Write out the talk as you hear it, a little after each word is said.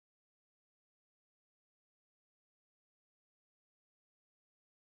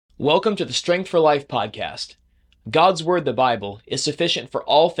Welcome to the Strength for Life podcast. God's Word, the Bible, is sufficient for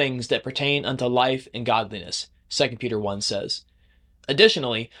all things that pertain unto life and godliness, 2 Peter 1 says.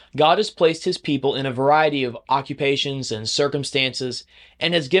 Additionally, God has placed His people in a variety of occupations and circumstances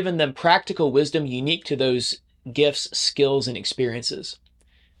and has given them practical wisdom unique to those gifts, skills, and experiences.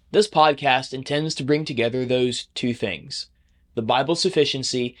 This podcast intends to bring together those two things, the Bible's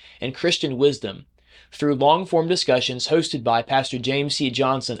sufficiency and Christian wisdom, through long-form discussions hosted by Pastor James C.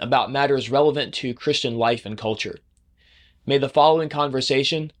 Johnson about matters relevant to Christian life and culture. May the following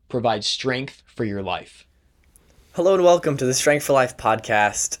conversation provide strength for your life. Hello and welcome to the Strength for Life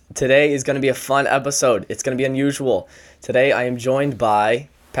podcast. Today is going to be a fun episode. It's going to be unusual. Today I am joined by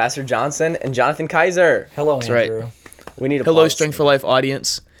Pastor Johnson and Jonathan Kaiser. Hello, That's Andrew. right. We need a Hello, pause. Strength for Life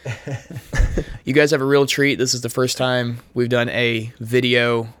audience. You guys have a real treat. This is the first time we've done a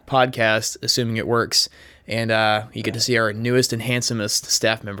video podcast, assuming it works. And you get to see our newest and handsomest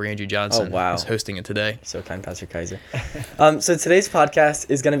staff member, Andrew Johnson, Oh, wow. is hosting it today. So kind, Pastor Kaiser. So today's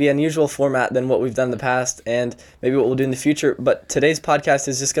podcast is going to be an unusual format than what we've done in the past and maybe what we'll do in the future. But today's podcast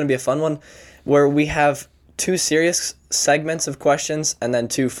is just going to be a fun one where we have two serious segments of questions and then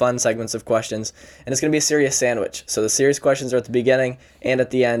two fun segments of questions. And it's going to be a serious sandwich. So the serious questions are at the beginning and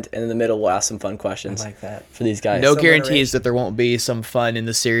at the end, and in the middle we'll ask some fun questions. I like that. For these guys. No guarantees that there won't be some fun in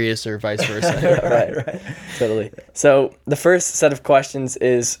the serious or vice versa. Right. Totally. So the first set of questions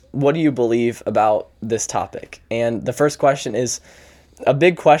is, what do you believe about this topic? And the first question is a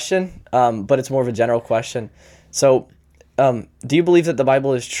big question, but it's more of a general question. So do you believe that the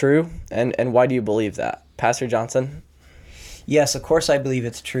Bible is true? And why do you believe that? Pastor Johnson? Yes, of course I believe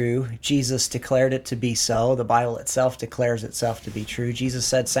it's true. Jesus declared it to be so. The Bible itself declares itself to be true. Jesus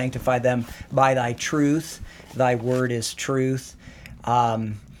said, sanctify them by thy truth. Thy word is truth.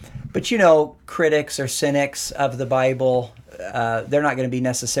 But critics or cynics of the Bible, they're not going to be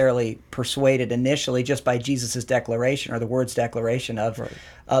necessarily persuaded initially just by Jesus' declaration or the word's declaration of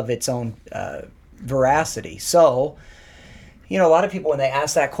its own veracity. So, a lot of people, when they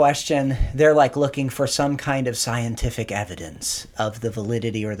ask that question, they're like looking for some kind of scientific evidence of the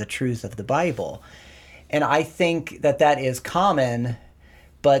validity or the truth of the Bible. And I think that is common,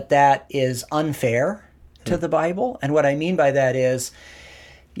 but that is unfair to the Bible. And what I mean by that is,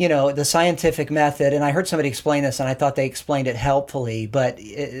 the scientific method, and I heard somebody explain this, and I thought they explained it helpfully, but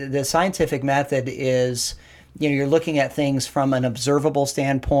the scientific method is, you're looking at things from an observable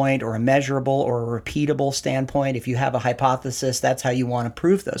standpoint or a measurable or a repeatable standpoint. If you have a hypothesis, that's how you want to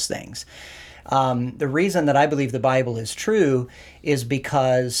prove those things. The reason that I believe the Bible is true is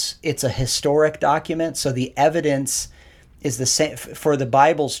because it's a historic document, so the evidence is the same for the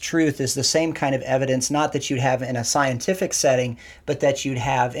Bible's truth is the same kind of evidence, not that you'd have in a scientific setting, but that you'd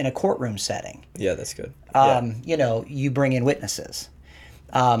have in a courtroom setting. Yeah, that's good. You bring in witnesses.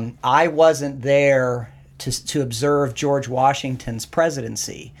 I wasn't there to observe George Washington's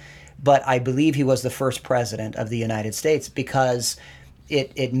presidency, but I believe he was the first president of the United States because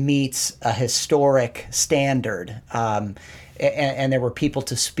it meets a historic standard. And there were people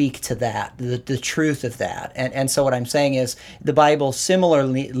to speak to that, the truth of that. And so what I'm saying is the Bible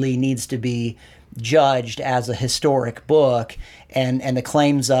similarly needs to be judged as a historic book and the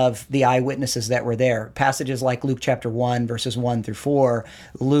claims of the eyewitnesses that were there. Passages like Luke chapter 1, verses 1 through 4,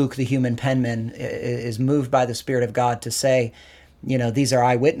 Luke, the human penman, is moved by the Spirit of God to say, these are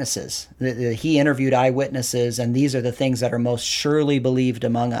eyewitnesses. He interviewed eyewitnesses, and these are the things that are most surely believed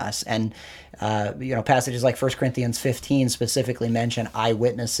among us. And passages like 1 Corinthians 15 specifically mention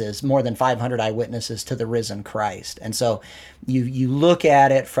eyewitnesses, more than 500 eyewitnesses to the risen Christ. And so you look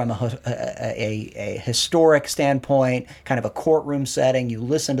at it from a historic standpoint, kind of a courtroom setting. You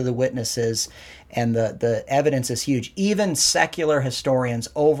listen to the witnesses, and the evidence is huge. Even secular historians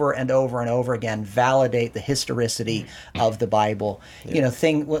over and over and over again validate the historicity of the Bible. Yeah.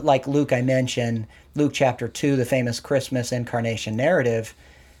 Thing like Luke I mentioned, Luke chapter 2, the famous Christmas incarnation narrative,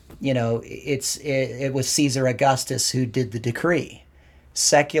 it was Caesar Augustus who did the decree.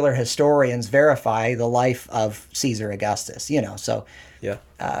 Secular historians verify the life of Caesar Augustus, so Yeah.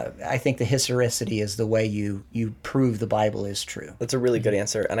 I think the historicity is the way you prove the Bible is true. That's a really good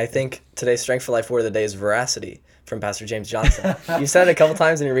answer. And I think today's Strength for Life word of the day is veracity from Pastor James Johnson. You said it a couple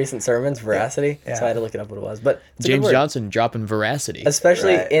times in your recent sermons, veracity. Yeah. So I had to look it up what it was. But it's a good James word. Johnson dropping veracity.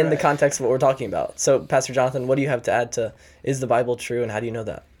 Especially Right, in the context of what we're talking about. So, Pastor Jonathan, what do you have to add to, is the Bible true, and how do you know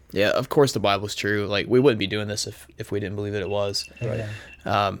that? Yeah, of course the Bible's true. Like, we wouldn't be doing this if we didn't believe that it was.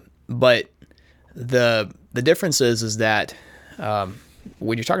 Right. But the difference is that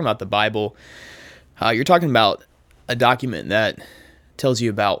when you're talking about the Bible, you're talking about a document that tells you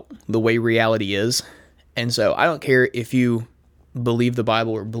about the way reality is. And so I don't care if you believe the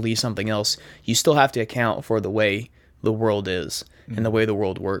Bible or believe something else, you still have to account for the way the world is and the way the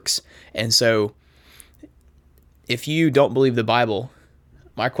world works. And so if you don't believe the Bible,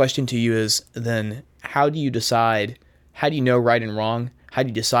 my question to you is then how do you decide, how do you know right and wrong? How do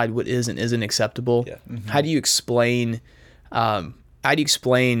you decide what is and isn't acceptable? Yeah. How do you explain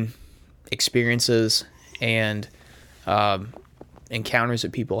experiences and encounters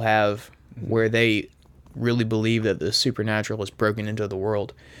that people have where they really believe that the supernatural has broken into the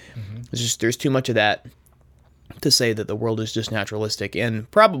world? There's too much of that to say that the world is just naturalistic. And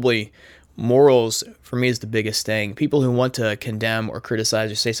probably morals, for me, is the biggest thing. People who want to condemn or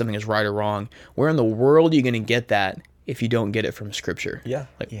criticize or say something is right or wrong, where in the world are you going to get that if you don't get it from Scripture? Yeah.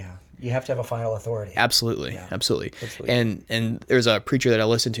 Yeah. You have to have a final authority. Absolutely. And there's a preacher that I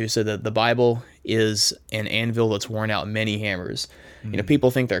listened to said that the Bible is an anvil that's worn out many hammers. You know, people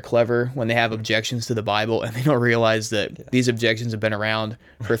think they're clever when they have objections to the Bible, and they don't realize that these objections have been around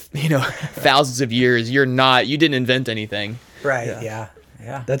for thousands of years. You didn't invent anything. Right. Yeah.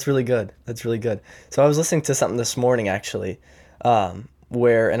 That's really good. So I was listening to something this morning, actually,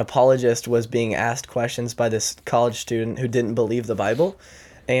 where an apologist was being asked questions by this college student who didn't believe the Bible.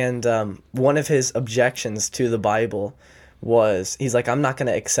 And one of his objections to the Bible was, he's like, I'm not going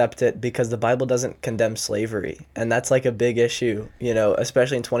to accept it because the Bible doesn't condemn slavery. And that's like a big issue,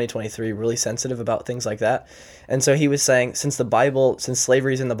 especially in 2023, really sensitive about things like that. And so he was saying, since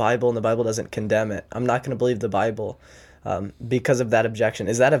slavery is in the Bible and the Bible doesn't condemn it, I'm not going to believe the Bible because of that objection.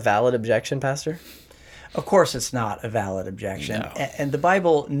 Is that a valid objection, Pastor? Of course it's not a valid objection. No. And the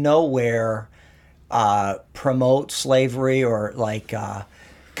Bible nowhere promotes slavery or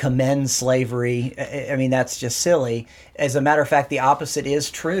commends slavery. I mean, that's just silly. As a matter of fact, the opposite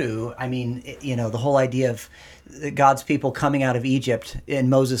is true. I mean, the whole idea of God's people coming out of Egypt and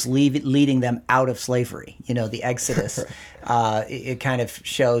Moses leading them out of slavery, the Exodus, it kind of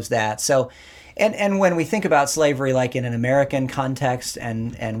shows that. So, and when we think about slavery, like in an American context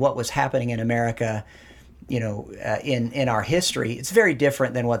and what was happening in America, in our history, it's very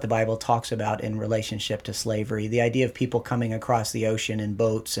different than what the Bible talks about in relationship to slavery. The idea of people coming across the ocean in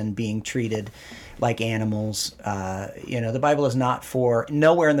boats and being treated like animals. The Bible is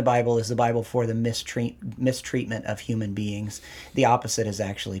nowhere in the Bible is the Bible for the mistreatment of human beings. The opposite is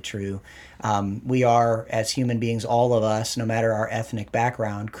actually true. We are, as human beings, all of us, no matter our ethnic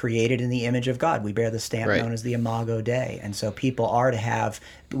background, created in the image of God. We bear the stamp known as the Imago Dei. And so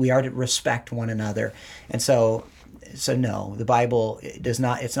we are to respect one another. And so no, the Bible it's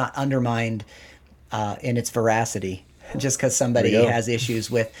not undermined in its veracity just because somebody has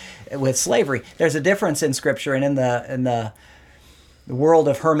issues with slavery. There's a difference in Scripture, and in the world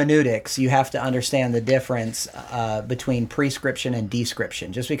of hermeneutics, you have to understand the difference between prescription and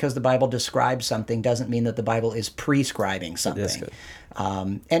description. Just because the Bible describes something doesn't mean that the Bible is prescribing something. That's good.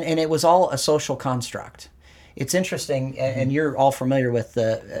 And it was all a social construct. It's interesting, and you're all familiar with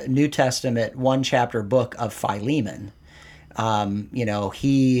the New Testament one-chapter book of Philemon.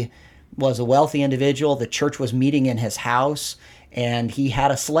 He was a wealthy individual. The church was meeting in his house, and he had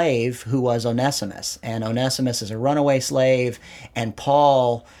a slave who was Onesimus. And Onesimus is a runaway slave, and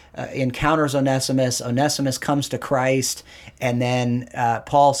Paul encounters Onesimus. Onesimus comes to Christ, and then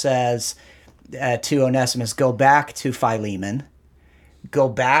Paul says to Onesimus, go back to Philemon, go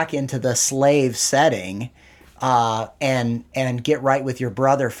back into the slave setting, and get right with your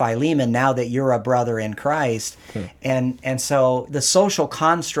brother Philemon now that you're a brother in Christ. And so the social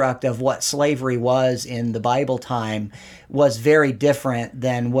construct of what slavery was in the Bible time was very different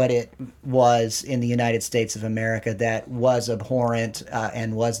than what it was in the United States of America, that was abhorrent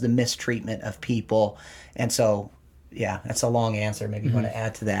and was the mistreatment of people. And so, yeah, that's a long answer. Maybe you want to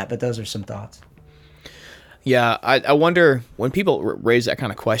add to that, but those are some thoughts. Yeah, I wonder, when people raise that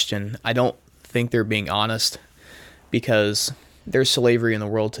kind of question, I don't think they're being honest, because there's slavery in the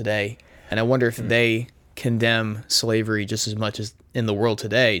world today, and I wonder if they condemn slavery just as much as in the world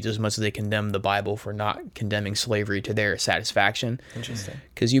today, just as much as they condemn the Bible for not condemning slavery to their satisfaction. Interesting.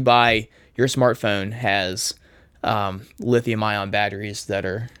 Because your smartphone has lithium-ion batteries that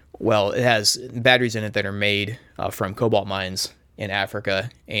are, it has batteries in it that are made from cobalt mines in Africa,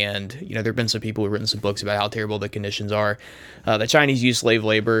 and there have been some people who've written some books about how terrible the conditions are. The Chinese use slave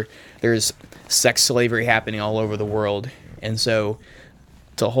labor. There's sex slavery happening all over the world, and so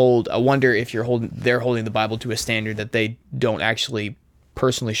I wonder if they're holding the Bible to a standard that they don't actually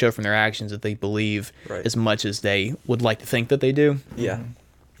personally show from their actions that they believe as much as they would like to think that they do. Yeah.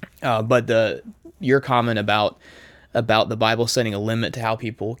 But your comment about the Bible setting a limit to how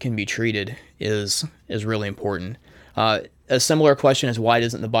people can be treated is really important. A similar question is, why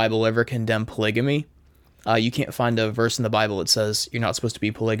doesn't the Bible ever condemn polygamy? You can't find a verse in the Bible that says you're not supposed to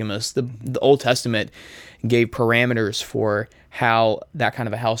be polygamous. The Old Testament gave parameters for how that kind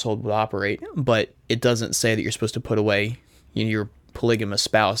of a household would operate, but it doesn't say that you're supposed to put away your polygamous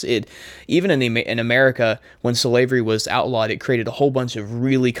spouse. Even in America, when slavery was outlawed, it created a whole bunch of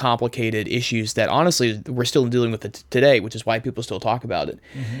really complicated issues that honestly we're still dealing with it today, which is why people still talk about it.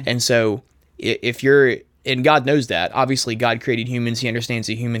 And so if you're, and God knows that, obviously God created humans, he understands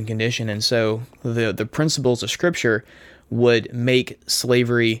the human condition, and so the principles of Scripture would make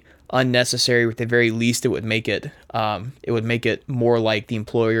slavery unnecessary. At the very least, it would make it more like the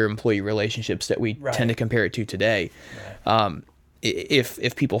employer-employee relationships that we tend to compare it to today.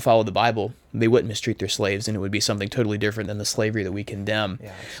 If people followed the Bible, they wouldn't mistreat their slaves, and it would be something totally different than the slavery that we condemn.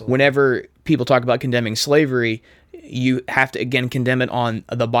 Whenever people talk about condemning slavery, you have to, again, condemn it on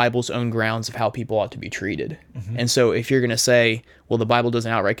the Bible's own grounds of how people ought to be treated. And so if you're going to say, well, the Bible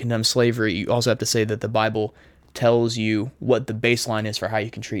doesn't outright condemn slavery, you also have to say that the Bible tells you what the baseline is for how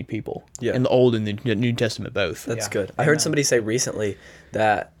you can treat people in the Old and the New Testament both. That's good. I heard somebody say recently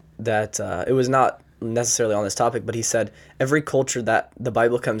that it was not necessarily on this topic, but he said every culture that the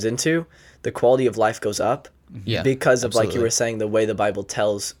Bible comes into, the quality of life goes up because of, like you were saying, the way the Bible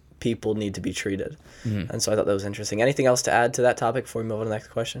tells people need to be treated. And so I thought that was interesting. Anything else to add to that topic before we move on to the next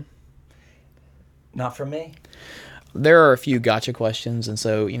question? Not from me. There are a few gotcha questions, and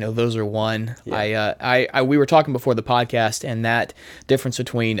so those are one. We were talking before the podcast, and that difference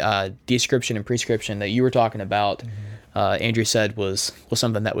between description and prescription that you were talking about, Andrew said was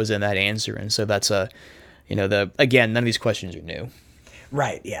something that was in that answer, and so that's again, none of these questions are new.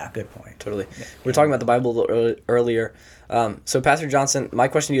 Right. Yeah. Good point. Totally. We were talking about the Bible earlier. So Pastor Johnson, my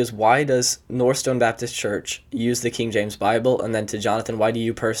question to you is, why does NorthStone Baptist Church use the King James Bible? And then to Jonathan, why do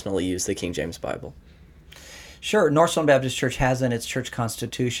you personally use the King James Bible? Sure. NorthStone Baptist Church has in its church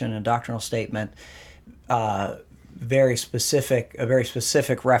constitution and doctrinal statement a very specific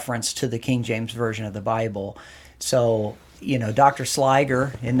reference to the King James Version of the Bible. So, Dr. Sliger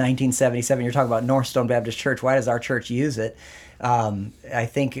in 1977, you're talking about NorthStone Baptist Church. Why does our church use it? I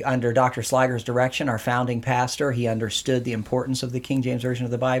think under Dr. Sliger's direction, our founding pastor, he understood the importance of the King James Version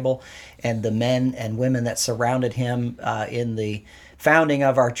of the Bible, and the men and women that surrounded him in the founding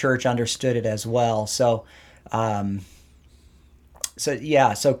of our church understood it as well. So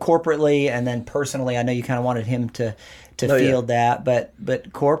corporately and then personally, I know you kind of wanted him to field that, but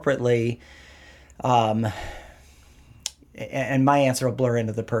corporately, and my answer will blur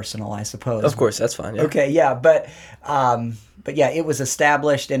into the personal, I suppose. Of course, that's fine. Yeah. Okay, yeah, but yeah, it was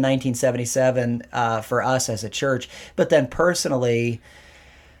established in 1977 for us as a church. But then personally,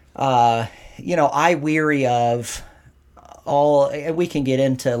 I weary of all, and we can get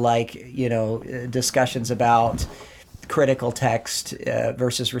into discussions about critical text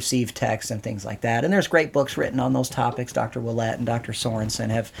versus received text and things like that. And there's great books written on those topics. Dr. Willett and Dr. Sorensen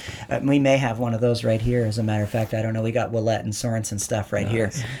have, we may have one of those right here, as a matter of fact. I don't know, we got Willett and Sorensen stuff right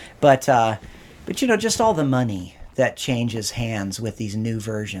here. But just all the money that changes hands with these new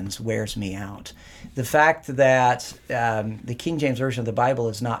versions wears me out. The fact that the King James Version of the Bible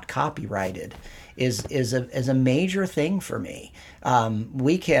is not copyrighted is a major thing for me.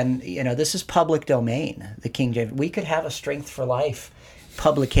 We can, this is public domain, the King James. We could have a Strength for Life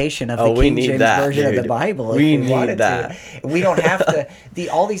publication of the King James Version of the Bible. We need that. We don't have to.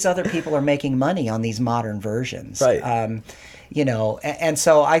 All these other people are making money on these modern versions. Right. And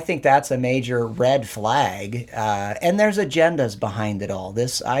so I think that's a major red flag. And there's agendas behind it all.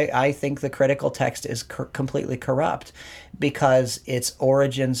 I think the critical text is completely corrupt because its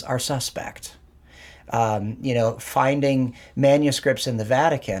origins are suspect. Finding manuscripts in the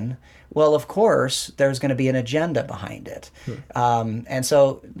Vatican, well, of course, there's going to be an agenda behind it. And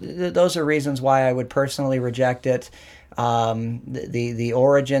so those are reasons why I would personally reject it. The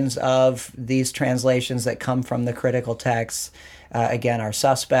origins of these translations that come from the critical texts, again, are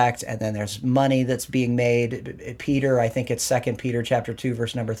suspect. And then there's money that's being made. Peter, I think it's 2 Peter chapter 2,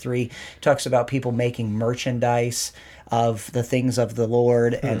 verse number 3, talks about people making merchandise of the things of the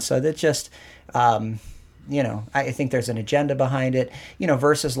Lord. And so that just... I think there's an agenda behind it.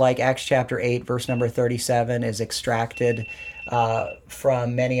 Verses like Acts chapter 8, verse number 37 is extracted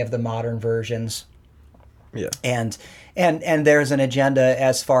from many of the modern versions. Yeah. And there's an agenda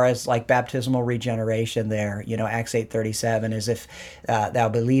as far as like baptismal regeneration there. Acts 8:37 is if thou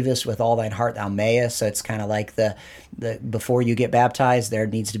believest with all thine heart thou mayest. So it's kind of like the before you get baptized, there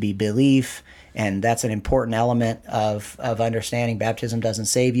needs to be belief. And that's an important element of understanding. Baptism doesn't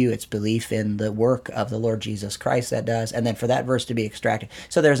save you. It's belief in the work of the Lord Jesus Christ that does. And then for that verse to be extracted.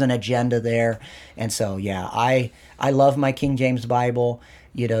 So there's an agenda there. And so, yeah, I love my King James Bible.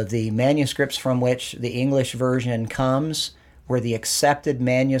 The manuscripts from which the English version comes were the accepted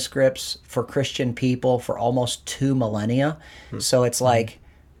manuscripts for Christian people for almost 2 millennia. So it's like,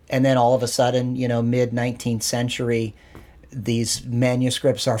 and then all of a sudden, mid 19th century, these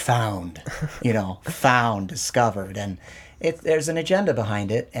manuscripts are found, discovered, and there's an agenda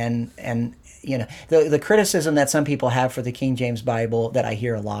behind it. And the criticism that some people have for the King James Bible that I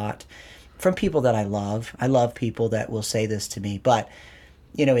hear a lot from people that I love people that will say this to me, but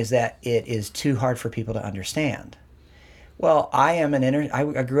is that it is too hard for people to understand. Well, I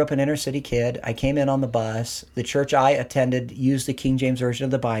grew up an inner city kid. I came in on the bus. The church I attended used the King James Version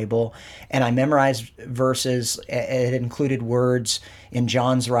of the Bible, and I memorized verses. It included words in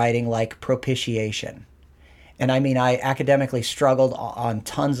John's writing like propitiation. And I academically struggled on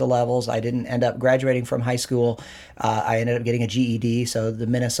tons of levels. I didn't end up graduating from high school. I ended up getting a GED, so the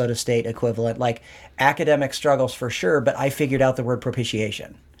Minnesota State equivalent. Like, academic struggles for sure, but I figured out the word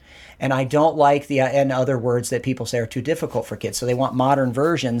propitiation. And I don't like and other words that people say are too difficult for kids. So they want modern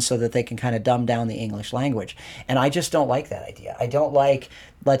versions so that they can kind of dumb down the English language. And I just don't like that idea. I don't like,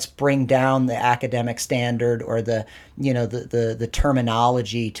 let's bring down the academic standard or the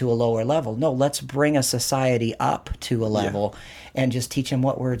terminology to a lower level. No, let's bring a society up to a level and just teach them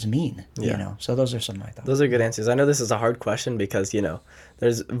what words mean. So those are some of my thoughts. Those are good answers. I know this is a hard question because,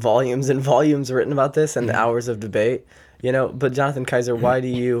 there's volumes and volumes written about this and hours of debate, but Jonathan Kaiser, why do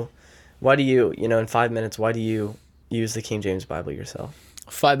you, in 5 minutes, why do you use the King James Bible yourself?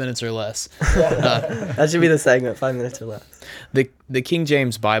 5 minutes or less. That should be the segment, 5 minutes or less. The King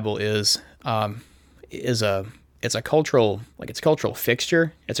James Bible is a cultural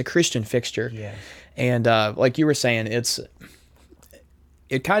fixture. It's a Christian fixture. Yeah. And like you were saying, I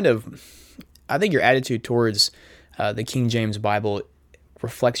think your attitude towards the King James Bible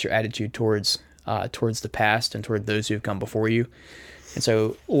reflects your attitude towards the past and toward those who've come before you. And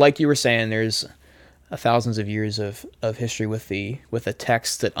so, like you were saying, there's thousands of years of history with the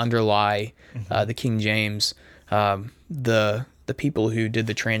texts that underlie the King James, the people who did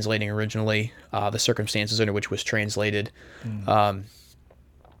the translating originally, the circumstances under which was translated.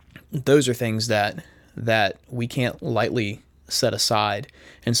 Those are things that we can't lightly set aside.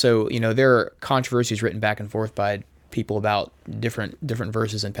 And so, there are controversies written back and forth by people about different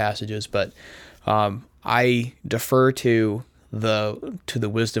verses and passages, but I defer to the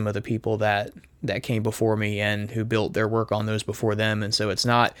wisdom of the people that came before me and who built their work on those before them. And so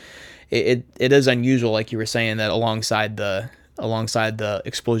it is unusual, like you were saying, that alongside the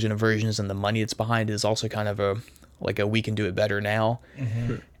explosion of versions and the money that's behind it is also kind of a we can do it better now.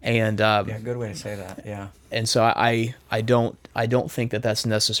 And good way to say that. Yeah. And so I don't think that that's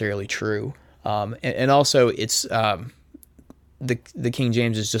necessarily true. And also it's the King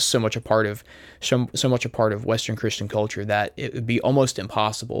James is just so much a part of Western Christian culture that it would be almost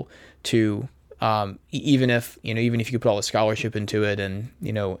impossible to even if you could put all the scholarship into it and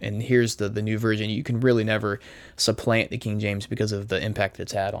here's the new version, you can really never supplant the King James because of the impact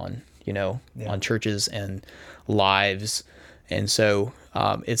it's had on on churches and lives. And so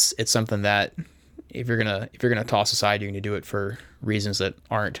it's something that if you're gonna toss aside, you're gonna do it for reasons that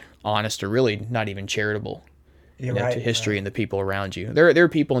aren't honest or really not even charitable. To history and the people around you. There are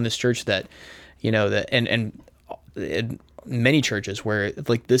people in this church that, and many churches where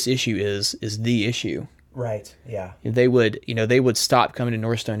like this issue is the issue. Right. Yeah. They would stop coming to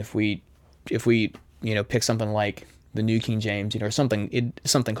NorthStone if we pick something like the New King James, or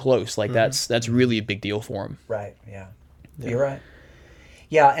something close like that's really a big deal for them. Right. Yeah. You're right.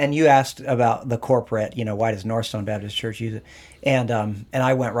 Yeah, and you asked about the corporate, why does NorthStone Baptist Church use it? And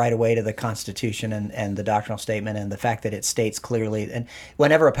I went right away to the Constitution and the doctrinal statement and the fact that it states clearly. And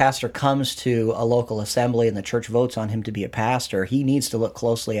whenever a pastor comes to a local assembly and the church votes on him to be a pastor, he needs to look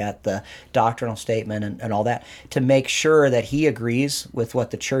closely at the doctrinal statement and all that to make sure that he agrees with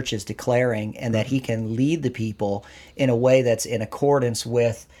what the church is declaring and that he can lead the people in a way that's in accordance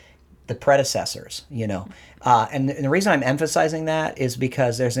with the predecessors, and the reason I'm emphasizing that is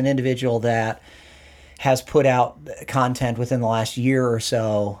because there's an individual that has put out content within the last year or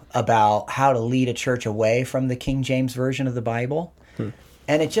so about how to lead a church away from the King James Version of the Bible.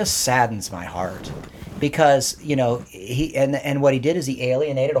 And it just saddens my heart because, he and what he did is he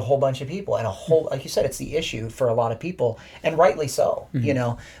alienated a whole bunch of people and like you said, it's the issue for a lot of people, and rightly so,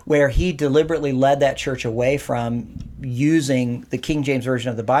 where he deliberately led that church away from using the King James Version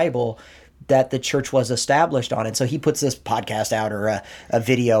of the Bible that the church was established on. And so he puts this podcast out or a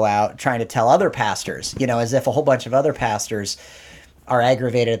video out trying to tell other pastors, as if a whole bunch of other pastors are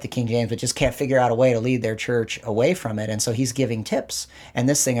aggravated at the King James but just can't figure out a way to lead their church away from it. And so he's giving tips. And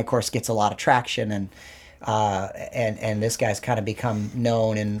this thing, of course, gets a lot of traction. And and this guy's kind of become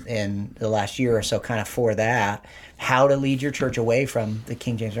known in the last year or so kind of for that, how to lead your church away from the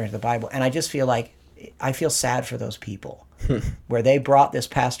King James Version of the Bible. And I just feel like, I feel sad for those people where they brought this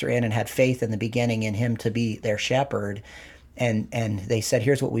pastor in and had faith in the beginning in him to be their shepherd. And they said,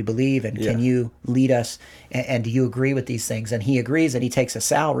 here's what we believe, and can you lead us, and do you agree with these things? And he agrees, and he takes a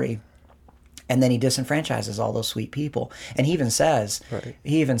salary, and then he disenfranchises all those sweet people. And he even says,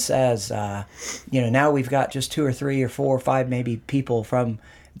 now we've got just 2 or 3 or 4 or 5 maybe people from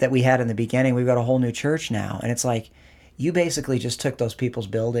that we had in the beginning. We've got a whole new church now. And it's like, you basically just took those people's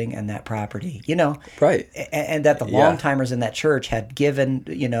building and that property, Right. And that the long timers in that church had given,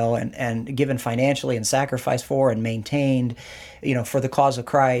 and given financially and sacrificed for and maintained, for the cause of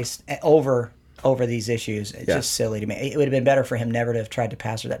Christ over these issues. It's just silly to me. It would have been better for him never to have tried to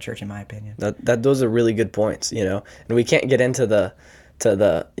pastor that church, in my opinion. Those are really good points, and we can't get into the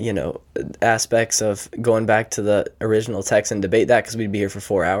aspects of going back to the original text and debate that, because we'd be here for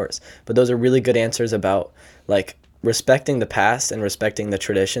 4 hours. But those are really good answers about respecting the past and respecting the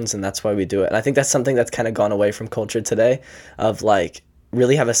traditions, and that's why we do it. And I think that's something that's kind of gone away from culture today, of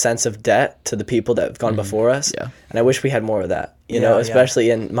really have a sense of debt to the people that have gone before us. Yeah. And I wish we had more of that,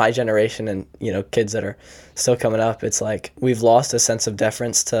 especially in my generation and, kids that are still coming up. It's like we've lost a sense of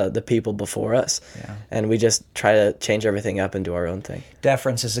deference to the people before us. Yeah. And we just try to change everything up and do our own thing.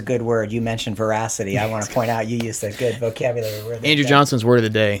 Deference is a good word. You mentioned veracity. I want to point out you used a good vocabulary word. Andrew Johnson's word of the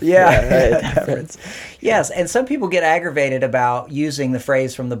day. Yeah. Right. Deference. Yes. And some people get aggravated about using the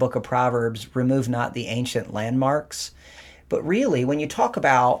phrase from the book of Proverbs, remove not the ancient landmarks. But really, when you talk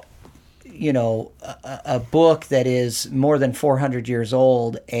about, a book that is more than 400 years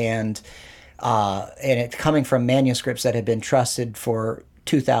old and it's coming from manuscripts that have been trusted for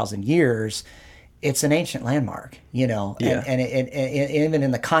 2,000 years, it's an ancient landmark, and even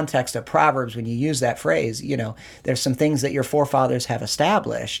in the context of Proverbs, when you use that phrase, there's some things that your forefathers have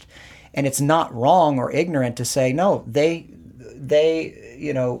established, and it's not wrong or ignorant to say, no, they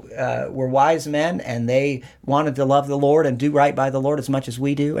were wise men, and they wanted to love the Lord and do right by the Lord as much as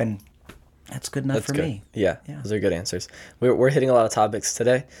we do, and that's good enough for me. Yeah, those are good answers. We're hitting a lot of topics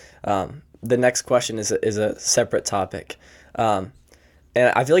today. The next question is a separate topic, and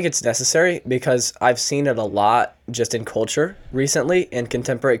I feel like it's necessary because I've seen it a lot just in culture recently. In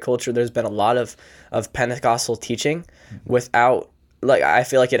contemporary culture, there's been a lot of Pentecostal teaching without, I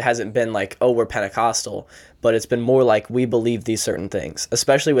feel like it hasn't been we're Pentecostal, but it's been more we believe these certain things,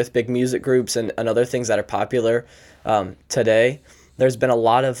 especially with big music groups and other things that are popular today. There's been a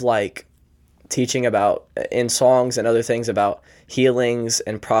lot of teaching about, in songs and other things, about healings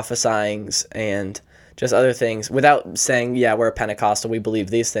and prophesyings and just other things, without saying, we're a Pentecostal, we believe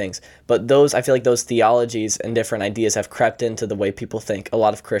these things. But I feel like those theologies and different ideas have crept into the way people think, a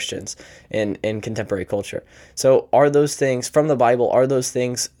lot of Christians in contemporary culture. So are those things from the Bible, are those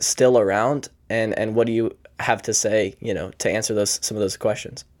things still around? And what do you have to say, to answer some of those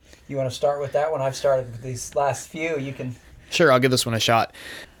questions? You want to start with that one? I've started with these last few. You can. Sure, I'll give this one a shot.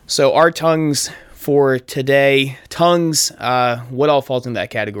 So our tongues for today, what all falls in that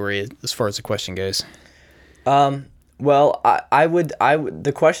category as far as the question goes? Well, I would,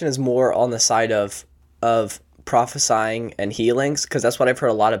 the question is more on the side of prophesying and healings, because that's what I've heard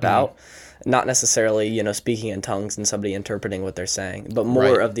a lot about. Not necessarily, speaking in tongues and somebody interpreting what they're saying, but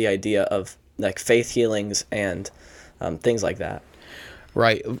more of the idea of faith healings and things like that.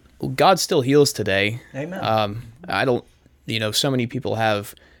 Right. God still heals today. Amen. I don't, so many people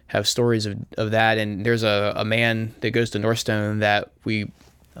have stories of that, and there's a man that goes to NorthStone that we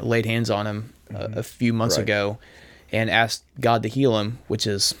laid hands on him a few months ago and asked God to heal him, which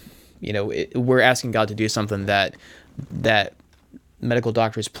is, we're asking God to do something that medical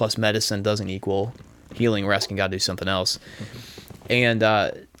doctors plus medicine doesn't equal healing. We're asking God to do something else. And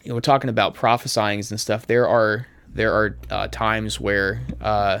we're talking about prophesying and stuff. There are times where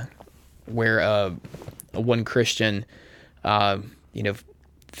one Christian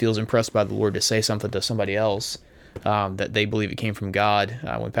feels impressed by the Lord to say something to somebody else that they believe it came from God.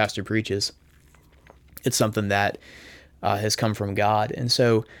 When pastor preaches, it's something that has come from God. And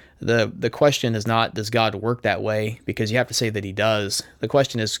so the question is not, does God work that way? Because you have to say that he does. The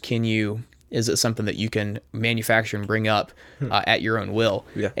question is, is it something that you can manufacture and bring up at your own will?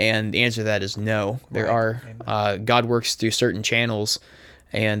 Yeah. And the answer to that is no. There are God works through certain channels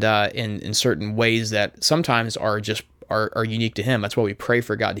and in certain ways that sometimes are just are unique to him. That's why we pray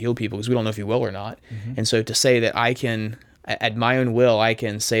for God to heal people, because we don't know if he will or not. Mm-hmm. And so to say that I can, at my own will, I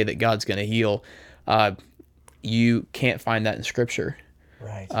can say that God's going to heal, you can't find that in Scripture.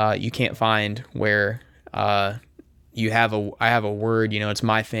 Right. You can't find where I have a word. It's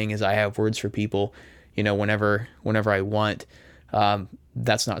my thing is I have words for people. whenever I want.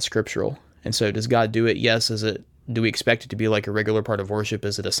 That's not scriptural. And so does God do it? Yes. Do we expect it to be like a regular part of worship?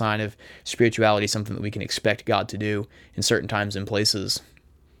 Is it a sign of spirituality, something that we can expect God to do in certain times and places?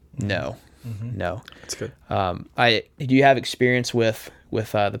 No. Mm-hmm. No. That's good. Do you have experience with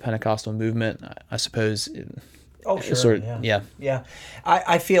the Pentecostal movement? I suppose. Oh, sure. Yeah.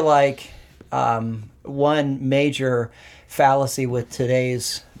 I feel like one major fallacy with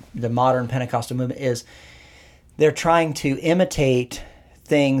the modern Pentecostal movement is they're trying to imitate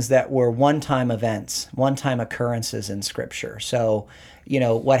things that were one-time events, one-time occurrences in Scripture. So,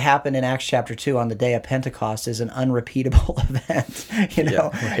 what happened in Acts chapter 2 on the day of Pentecost is an unrepeatable event,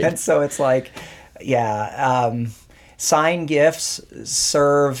 Right. And so it's like, sign gifts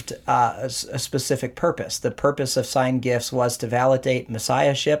served a specific purpose. The purpose of sign gifts was to validate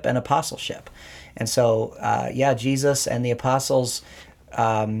messiahship and apostleship. And so, Jesus and the apostles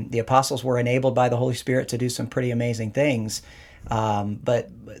were enabled by the Holy Spirit to do some pretty amazing things. But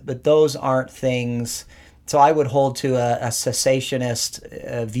those aren't things. So I would hold to a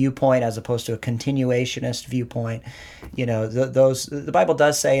cessationist viewpoint as opposed to a continuationist viewpoint. The Bible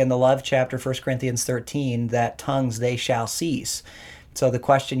does say in the love chapter, 1 Corinthians 13, that tongues they shall cease. So the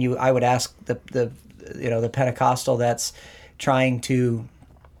question I would ask the Pentecostal that's trying to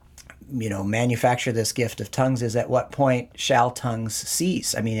manufacture this gift of tongues is, at what point shall tongues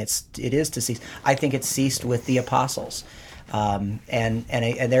cease? I mean, it is to cease. I think it ceased with the apostles. And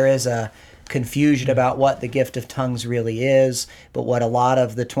there is a confusion about what the gift of tongues really is, but what a lot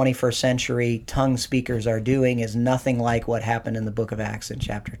of the 21st century tongue speakers are doing is nothing like what happened in the book of Acts in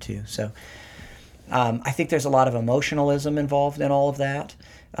chapter 2. So I think there's a lot of emotionalism involved in all of that,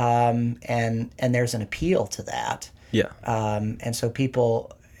 and there's an appeal to that. Yeah. And so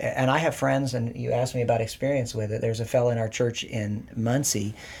people... And I have friends, and you asked me about experience with it. There's a fellow in our church in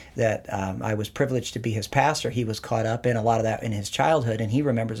Muncie that I was privileged to be his pastor. He was caught up in a lot of that in his childhood, and he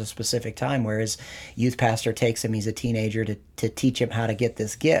remembers a specific time where his youth pastor takes him, he's a teenager, to teach him how to get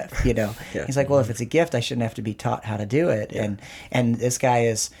this gift. Yeah. He's like, well, if it's a gift, I shouldn't have to be taught how to do it. Yeah. And this guy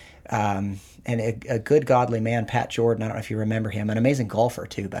is... and a good godly man, Pat Jordan. I don't know if you remember him. An amazing golfer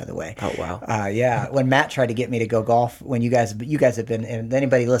too, by the way. Oh wow! Yeah. When Matt tried to get me to go golf, when you guys have been, and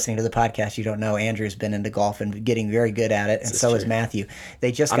anybody listening to the podcast, you don't know, Andrew's been into golf and getting very good at it, and so is Matthew.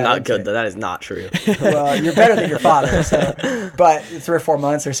 They just I'm got not good though. That is not true. Well, you're better than your father. So, but 3 or 4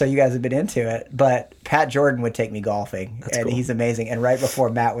 months or so, you guys have been into it. But Pat Jordan would take me golfing, and cool. He's amazing. And right before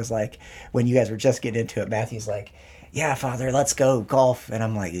Matt was like, when you guys were just getting into it, Matthew's like, yeah, Father, let's go golf. And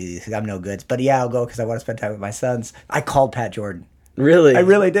I'm like, I'm no good. But yeah, I'll go because I want to spend time with my sons. I called Pat Jordan. Really? I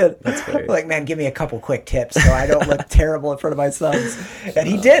really did. That's great. Like, man, give me a couple quick tips so I don't look terrible in front of my sons. And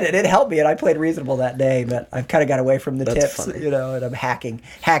he did, and it helped me, and I played reasonable that day, but I've kind of got away from the tips, funny. and I'm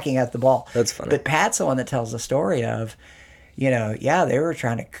hacking at the ball. That's funny. But Pat's the one that tells the story of, they were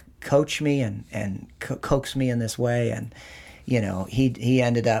trying to coach me and coax me in this way, and he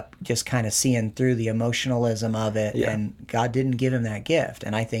ended up just kind of seeing through the emotionalism of it, and God didn't give him that gift.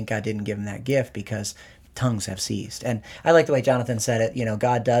 And I think God didn't give him that gift because tongues have ceased. And I like the way Jonathan said it.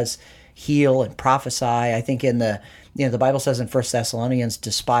 God does heal and prophesy. I think in the Bible says in 1 Thessalonians,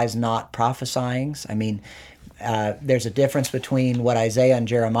 despise not prophesying. I mean, there's a difference between what Isaiah and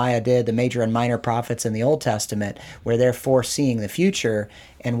Jeremiah did, the major and minor prophets in the Old Testament, where they're foreseeing the future,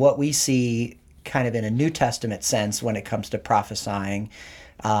 and what we see kind of in a New Testament sense when it comes to prophesying.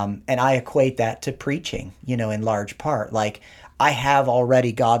 And I equate that to preaching, in large part. Like, I have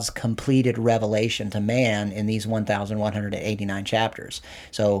already God's completed revelation to man in these 1,189 chapters.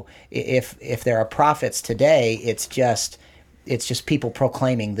 So if there are prophets today, it's just people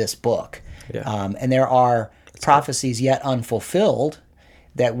proclaiming this book. Yeah. And there are prophecies yet unfulfilled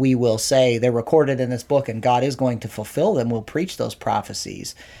that we will say they're recorded in this book and God is going to fulfill them. We'll preach those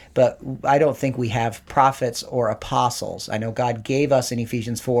prophecies. But I don't think we have prophets or apostles. I know God gave us in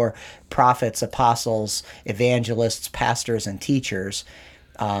Ephesians 4 prophets, apostles, evangelists, pastors, and teachers.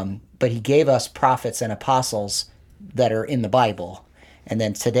 But he gave us prophets and apostles that are in the Bible. And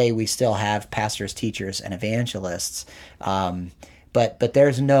then today we still have pastors, teachers, and evangelists. But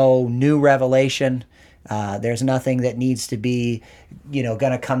there's no new revelation. There's nothing that needs to be,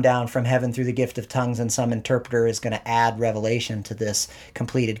 going to come down from heaven through the gift of tongues and some interpreter is going to add revelation to this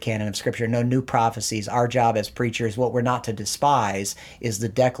completed canon of Scripture. No new prophecies. Our job as preachers, what we're not to despise, is the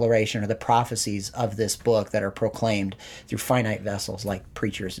declaration or the prophecies of this book that are proclaimed through finite vessels like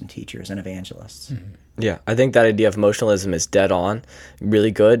preachers and teachers and evangelists. Mm-hmm. Yeah, I think that idea of emotionalism is dead on,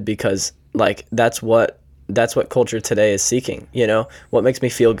 really good, because that's what culture today is seeking. What makes me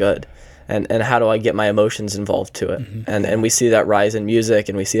feel good. and how do I get my emotions involved to it? And we see that rise in music,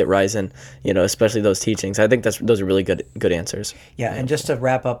 and we see it rise in, especially those teachings. I think those are really good answers. Yeah, and just to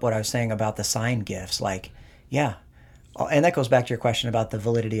wrap up what I was saying about the sign gifts, and that goes back to your question about the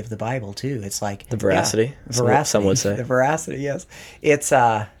validity of the Bible too. It's like The veracity, some would say. The veracity, yes. It's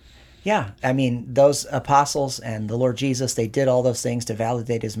I mean, those apostles and the Lord Jesus, they did all those things to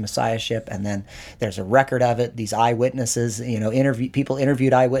validate his messiahship, and then there's a record of it. These eyewitnesses, people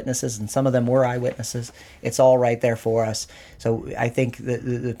interviewed eyewitnesses, and some of them were eyewitnesses. It's all right there for us. So I think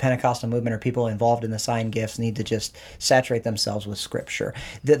the Pentecostal movement, or people involved in the sign gifts, need to just saturate themselves with Scripture.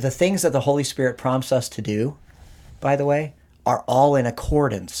 The things that the Holy Spirit prompts us to do, by the way, are all in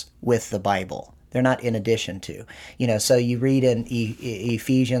accordance with the Bible. They're not in addition to. So you read in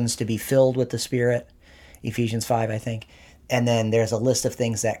Ephesians to be filled with the Spirit, Ephesians 5, I think, and then there's a list of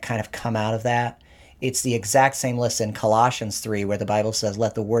things that kind of come out of that. It's the exact same list in Colossians 3 where the Bible says,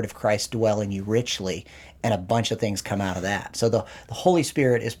 let the word of Christ dwell in you richly, and a bunch of things come out of that. So the Holy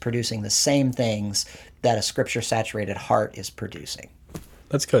Spirit is producing the same things that a Scripture-saturated heart is producing.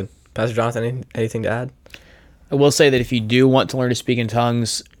 That's good. Pastor Jonathan, anything to add? I will say that if you do want to learn to speak in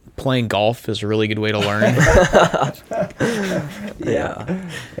tongues, playing golf is a really good way to learn. Yeah,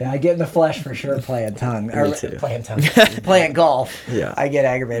 I get in the flesh for sure playing tongue. Me too. Playing golf. Yeah. I get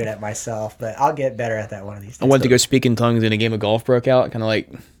aggravated at myself, but I'll get better at that one of these days. I went to go speak in tongues and a game of golf broke out, kind of like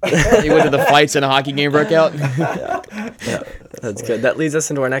you went to the fights and a hockey game broke out. Yeah, that's good. That leads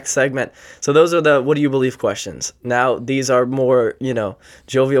us into our next segment. So those are the what do you believe questions. Now these are more,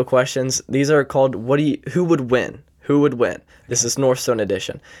 jovial questions. These are called who would win? Who would win? This is NorthStone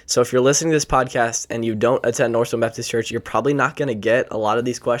edition. So if you're listening to this podcast and you don't attend NorthStone Baptist Church, you're probably not going to get a lot of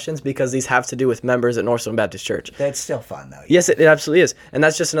these questions because these have to do with members at NorthStone Baptist Church. That's still fun, though. Yes, it absolutely is. And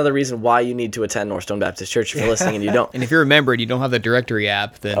that's just another reason why you need to attend NorthStone Baptist Church if you're listening and you don't. And if you're a member and you don't have the directory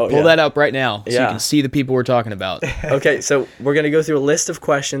app, then pull that up right now so you can see the people we're talking about. Okay, so we're going to go through a list of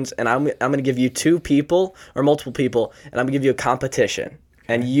questions, and I'm going to give you two people or multiple people, and I'm going to give you a competition.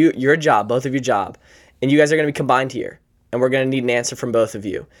 And your job, both of your job, and you guys are going to be combined here. And we're going to need an answer from both of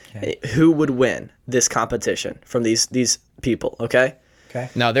you. Okay. Who would win this competition from these people, okay? Okay.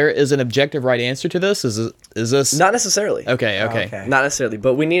 Now, there is an objective right answer to this? Is this... Not necessarily. Okay. Not necessarily,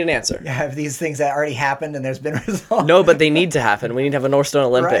 but we need an answer. You have these things that already happened and there's been results. No, but they need to happen. We need to have a NorthStone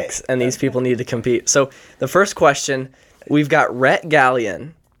Olympics, and these people need to compete. So the first question, we've got Rhett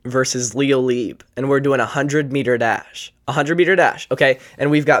Gallion versus Leo Lieb, and we're doing a 100-meter dash. 100-meter dash, okay?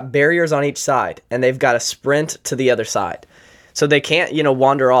 And we've got barriers on each side, and they've got a sprint to the other side. So they can't,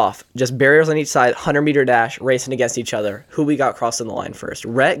 wander off. Just barriers on each side, 100-meter dash, racing against each other. Who we got crossing the line first,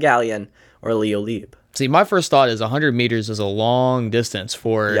 Rhett Gallion or Leo Lieb? See, my first thought is 100 meters is a long distance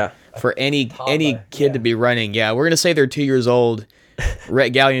for any kid to be running. Yeah, we're going to say they're 2 years old.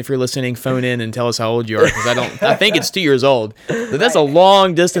 Rhett Gallion, if you're listening, phone in and tell us how old you are, because I think it's 2 years old. But that's a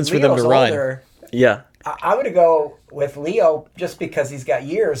long distance for them to run. Older. Yeah. I'm going to go with Leo just because he's got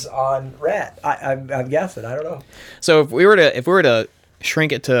years on Rhett. I'm guessing. I don't know. So if we were to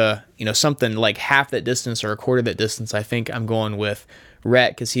shrink it to something like half that distance or a quarter that distance, I think I'm going with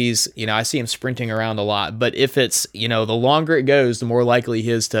Rhett because he's I see him sprinting around a lot. But if it's the longer it goes, the more likely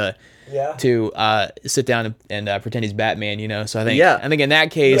he is to sit down and pretend he's Batman, So I think in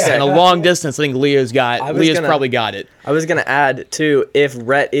that case, in a long distance, I think Leo's probably got it. I was gonna add too, if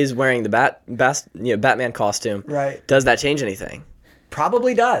Rhett is wearing the Batman costume, right? Does that change anything?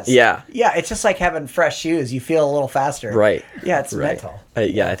 Probably does. Yeah. Yeah, it's just like having fresh shoes. You feel a little faster. Right. Yeah, it's mental. I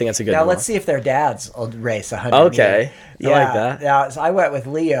think that's a good Now, one. let's see if their dads will race 100 Okay. I like that. Yeah, so I went with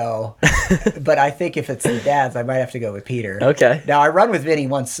Leo, but I think if it's the dads, I might have to go with Peter. Okay. Now, I run with Vinny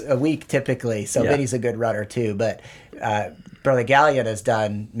once a week typically, so Vinny's a good runner too, but Brother Gallion has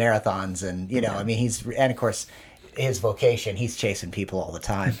done marathons and, and of course, his vocation, he's chasing people all the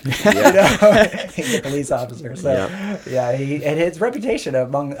time. He's a police officer. So, and his reputation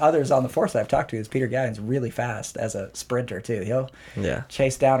among others on the force I've talked to is Peter Gallion's really fast as a sprinter, too. He'll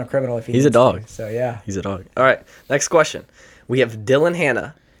chase down a criminal if he's a dog. So, yeah. He's a dog. All right, next question. We have Dylan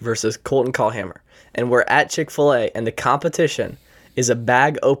Hanna versus Colton Callhammer, and we're at Chick-fil-A, and the competition is a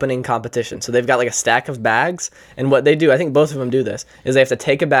bag opening competition. So they've got like a stack of bags, and what they do, I think both of them do this, is they have to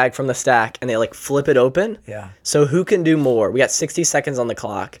take a bag from the stack and they like flip it open. Yeah. So who can do more? We got 60 seconds on the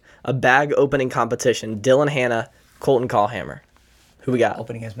clock. A bag opening competition. Dylan Hanna, Colton Callhammer. Who we got?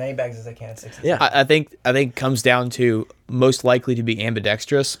 Opening as many bags as I can. 60 yeah. I think it comes down to most likely to be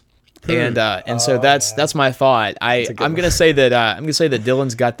ambidextrous. And so that's my thought. I'm gonna say that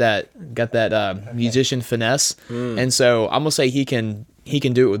Dylan's got that musician finesse, and so I'm gonna say he can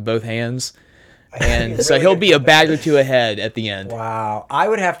do it with both hands. And so he'll be a bag or two ahead at the end. Wow. I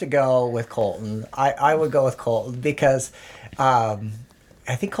would have to go with Colton. I would go with Colton because I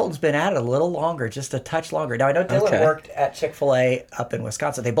think Colton's been at it a little longer, just a touch longer. Now, I know Dylan worked at Chick-fil-A up in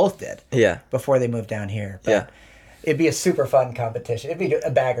Wisconsin. They both did. Yeah. Before they moved down here. But yeah. It'd be a super fun competition. It'd be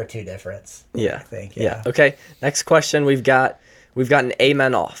a bag or two difference. Yeah. I think. Yeah. Okay. Next question. We've got an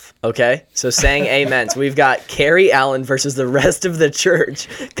amen off. Okay. So saying amens. We've got Carrie Allen versus the rest of the church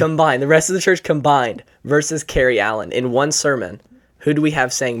combined. The rest of the church combined versus Carrie Allen in one sermon. Who do we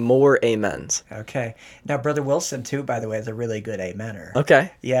have saying more amens? Okay. Now, Brother Wilson, too, by the way, is a really good amener.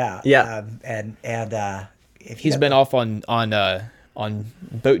 Okay. Yeah. Yeah. And if He's been off on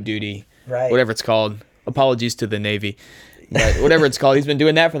boat duty, right, whatever it's called. Apologies to the Navy, but whatever it's called, he's been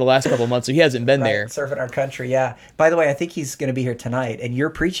doing that for the last couple of months, so he hasn't been there. Serving our country, yeah. By the way, I think he's going to be here tonight, and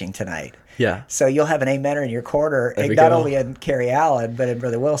you're preaching tonight. Yeah. So you'll have an amener in your corner, and not only in Carrie Allen, but in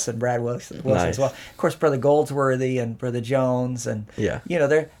Brother Wilson, Brad Wilson Nice. as well. Of course, Brother Goldsworthy and Brother Jones, and yeah,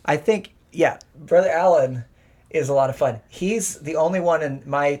 I think, Brother Allen is a lot of fun. He's the only one in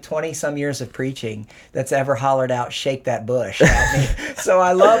my 20-some years of preaching that's ever hollered out, "Shake that bush" at me. So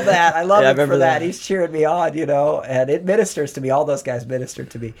I love that. I love him for that. He's cheering me on, and it ministers to me. All those guys ministered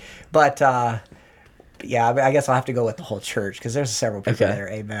to me. But, I guess I'll have to go with the whole church because there's several people that are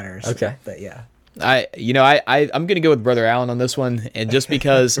ameners. Okay. But, yeah. I'm going to go with Brother Allen on this one, and just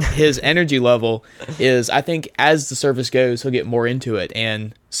because his energy level is, I think as the service goes, he'll get more into it,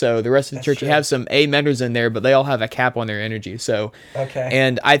 and so the rest of the church, you have some ameners in there, but they all have a cap on their energy. So,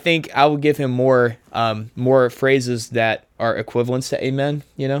 and I think I will give him more phrases that are equivalents to amen.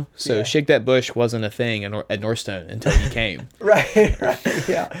 So shake that bush wasn't a thing at NorthStone until he came. right,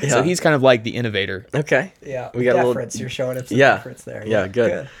 yeah. So he's kind of like the innovator. Okay. Yeah, we got deference. You're showing him some deference there. Yeah,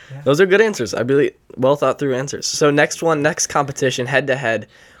 good. Yeah. Those are good answers. I believe well thought through answers. So next competition, head to head,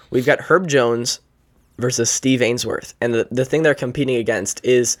 we've got Herb Jones versus Steve Ainsworth. And the thing they're competing against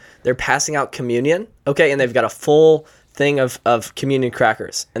is they're passing out communion, okay? And they've got a full thing of communion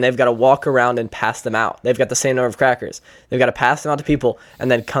crackers. And they've got to walk around and pass them out. They've got the same number of crackers. They've got to pass them out to people and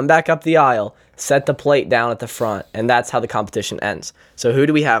then come back up the aisle, set the plate down at the front, and that's how the competition ends. So who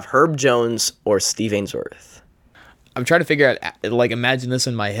do we have, Herb Jones or Steve Ainsworth? I'm trying to figure out, imagine this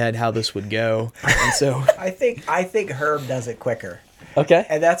in my head, how this would go. And so I think Herb does it quicker. Okay.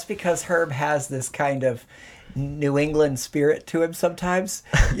 And that's because Herb has this kind of New England spirit to him sometimes.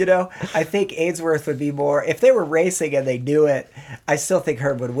 I think Ainsworth would be more, if they were racing and they knew it, I still think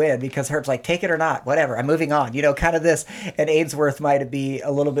Herb would win because Herb's like, take it or not, whatever, I'm moving on, kind of this. And Ainsworth might be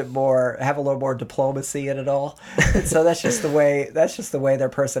a little bit more, have a little more diplomacy in it all. And so that's just the way their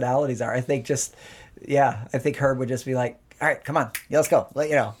personalities are. I think I think Herb would just be like, all right, come on, let's go.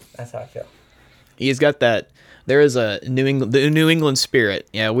 That's how I feel. He's got that. There is the New England spirit.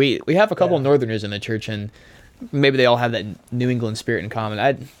 Yeah, we have a couple of Northerners in the church, and maybe they all have that New England spirit in common.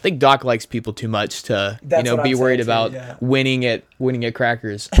 I think Doc likes people too much to be worried about winning at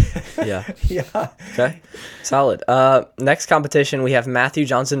crackers. Yeah. Yeah. Okay. Solid. Next competition, we have Matthew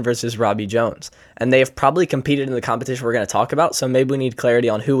Johnson versus Robbie Jones, and they have probably competed in the competition we're going to talk about. So maybe we need clarity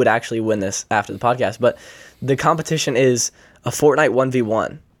on who would actually win this after the podcast. But the competition is a Fortnite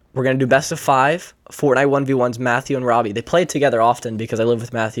 1v1. We're going to do best of 5. Fortnite 1v1's Matthew and Robbie. They play together often because I live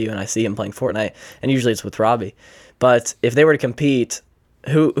with Matthew and I see him playing Fortnite, and usually it's with Robbie. But if they were to compete,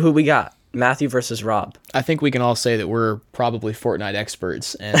 who we got? Matthew versus Rob. I think we can all say that we're probably Fortnite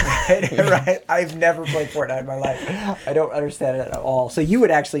experts. And right. I've never played Fortnite in my life. I don't understand it at all. So you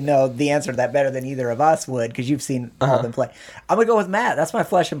would actually know the answer to that better than either of us would because you've seen all of them play. I'm going to go with Matt. That's my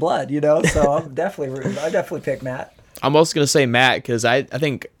flesh and blood, so I definitely pick Matt. I'm also gonna say Matt because I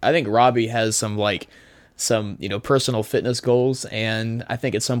think Robbie has some personal fitness goals, and I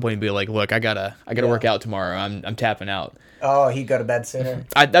think at some point he'd be like, look, I gotta work out tomorrow. I'm tapping out. Oh, he'd go to bed sooner.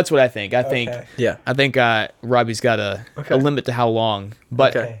 That's what I think. I think Robbie's got a limit to how long,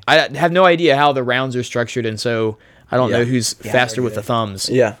 but I have no idea how the rounds are structured, and so I don't know who's faster with the thumbs.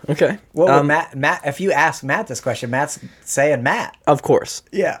 Yeah. Okay. Well, Matt, if you ask Matt this question, Matt's saying Matt. Of course.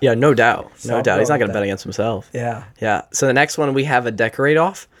 Yeah. Yeah, no doubt. No doubt. He's not going to bet against himself. Yeah. Yeah. So the next one, we have a decorate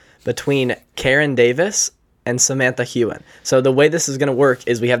off between Karen Davis and Samantha Hewen. So the way this is going to work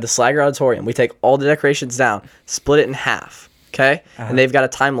is we have the Slager Auditorium. We take all the decorations down, split it in half. Okay. And they've got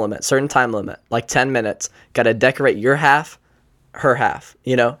a certain time limit, like 10 minutes. Got to decorate your half, her half,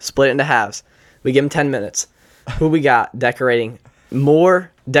 split it into halves. We give them 10 minutes. Who we got decorating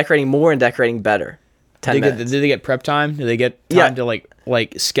more, and decorating better? 10 minutes. Do they get prep time? Do they get time to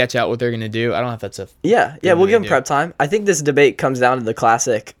like sketch out what they're gonna do? I don't know if that's a we'll give them prep time. I think this debate comes down to the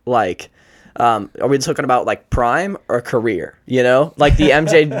classic Are we talking about like prime or career? You know, like the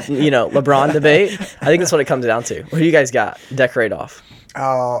MJ, LeBron debate. I think that's what it comes down to. What do you guys got? Decorate off.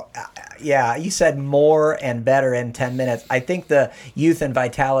 Oh, yeah. You said more and better in 10 minutes. I think the youth and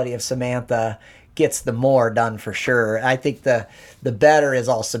vitality of Samantha gets the more done for sure. I think the better is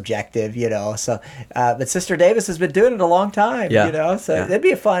all subjective, So, but Sister Davis has been doing it a long time, So it'd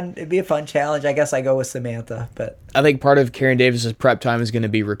be a fun challenge. I guess I go with Samantha, but I think part of Karen Davis's prep time is going to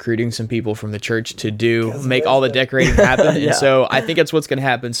be recruiting some people from the church to make all the decorating happen. And so I think that's what's going to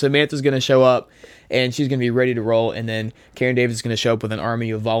happen. Samantha's going to show up and she's going to be ready to roll. And then Karen Davis is going to show up with an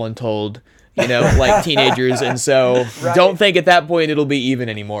army of voluntold, like teenagers. And so don't think at that point it'll be even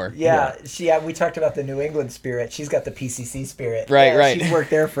anymore. Yeah. We talked about the New England spirit. She's got the PCC spirit. Right. She's worked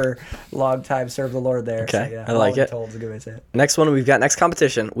there for a long time, served the Lord there. Okay, So, I like it. Voluntold's a good way to say it. Next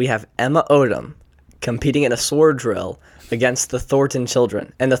competition, we have Emma Odom competing in a sword drill against the Thornton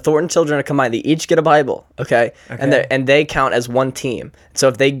children. And the Thornton children are combined. They each get a Bible, okay? And they count as one team. So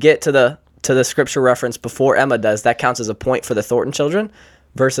if they get to the scripture reference before Emma does, that counts as a point for the Thornton children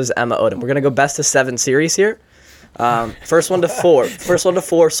versus Emma Odom. We're going to go best of 7 series here. First one to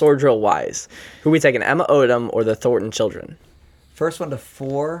 4 sword drill wise. Who are we taking, Emma Odom or the Thornton children? First one to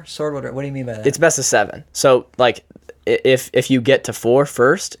 4 sword. What do you mean by that? It's best of 7. So like if you get to 4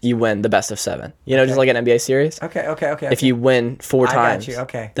 first, you win the best of 7. Just like an NBA series. Okay. If you win 4 times,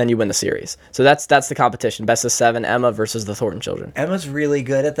 Okay. then you win the series. So that's the competition. Best of 7, Emma versus the Thornton children. Emma's really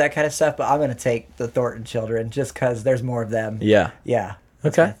good at that kind of stuff, but I'm going to take the Thornton children just because there's more of them. Yeah.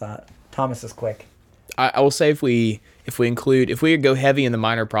 That's what I thought. Thomas is quick. I will say if we go heavy in the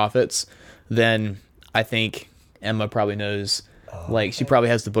minor prophets, then I think Emma probably knows. She probably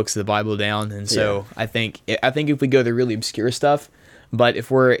has the books of the Bible down, and so I think if we go the really obscure stuff, but if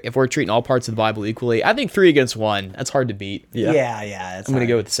we're treating all parts of the Bible equally, I think 3 against 1, that's hard to beat. Yeah. I'm gonna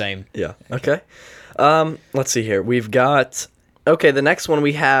go with the same. Yeah. Okay. Let's see here. We've got the next one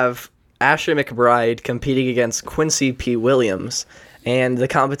we have Asher McBride competing against Quincy P. Williams, and the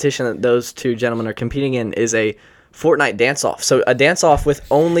competition that those two gentlemen are competing in is a Fortnite dance-off. So a dance-off with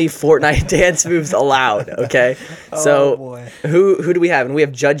only Fortnite dance moves allowed, okay? So boy. Who do we have? And we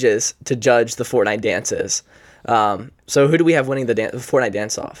have judges to judge the Fortnite dances. So who do we have winning the Fortnite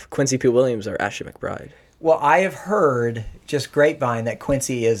dance-off? Quincy P. Williams or Ashley McBride? Well, I have heard just grapevine that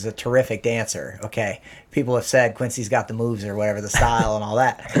Quincy is a terrific dancer. Okay, people have said Quincy's got the moves or whatever, the style and all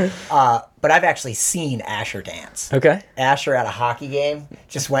that. But I've actually seen Asher dance. Okay. Asher at a hockey game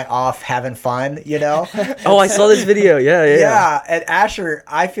just went off having fun, Oh, I saw this video. Yeah. Yeah, and Asher,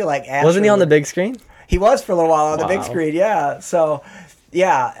 I feel like Asher... Wasn't he on the big screen? He was for a little while on the big screen, yeah. So,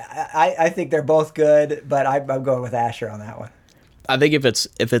 yeah, I think they're both good, but I'm going with Asher on that one. I think if it's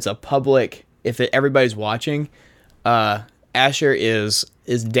a public... everybody's watching, Asher is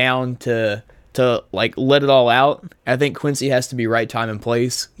down to like let it all out. I think Quincy has to be right time and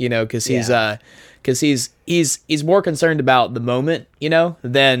place, because he's more concerned about the moment,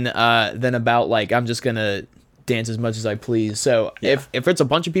 than about like I'm just gonna dance as much as I please. So if it's a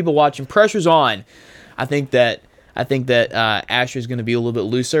bunch of people watching, pressure's on. I think that Asher's going to be a little bit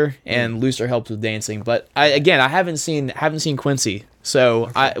looser, and looser helps with dancing. But I haven't seen Quincy, so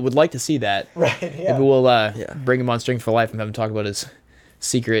okay. I would like to see that. Right. Yeah. Maybe we'll bring him on Strength for Life and have him talk about his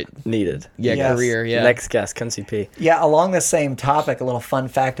secret needed. Career. Yeah. Next guest, Quincy P. Yeah. Along the same topic, a little fun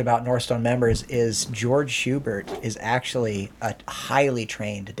fact about NorthStone members is George Schubert is actually a highly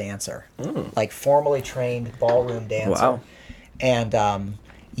trained dancer, like formally trained ballroom dancer. Wow. And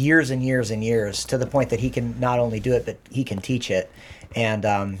years and years and years, to the point that he can not only do it, but he can teach it. And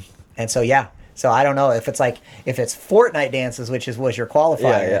so, yeah. So I don't know if it's Fortnite dances, which was your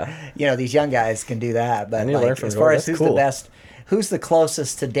qualifier. Yeah. These young guys can do that. But like, as far as who's the best, who's the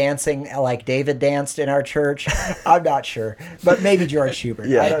closest to dancing like David danced in our church, I'm not sure. But maybe George Schubert.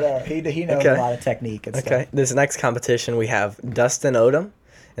 Yeah. I don't know. He knows a lot of technique and stuff. This next competition, we have Dustin Odom.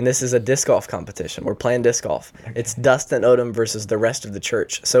 And this is a disc golf competition. We're playing disc golf. Okay. It's Dustin Odom versus the rest of the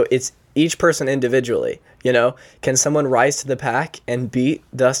church. So it's each person individually. Can someone rise to the pack and beat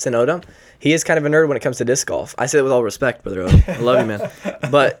Dustin Odom? He is kind of a nerd when it comes to disc golf. I say that with all respect, Brother Odom. I love you, man.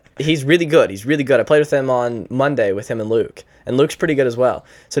 But he's really good. I played with him on Monday with him and Luke. And Luke's pretty good as well.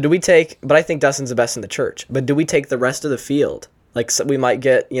 So but I think Dustin's the best in the church. But do we take the rest of the field? Like, so we might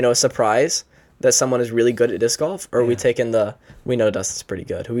get, a surprise that someone is really good at disc golf, or are we taking we know Dustin's pretty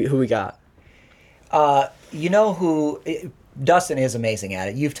good. Who we got? Dustin is amazing at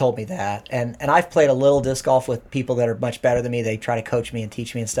it. You've told me that. And I've played a little disc golf with people that are much better than me. They try to coach me and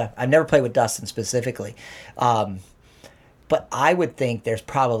teach me and stuff. I've never played with Dustin specifically. But I would think there's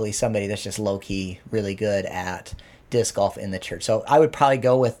probably somebody that's just low-key really good at disc golf in the church. So I would probably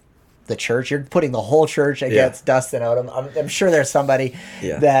go with the church. You're putting the whole church against Dustin Odom. I'm sure there's somebody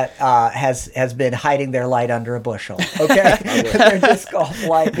that has been hiding their light under a bushel. Okay, their disc golf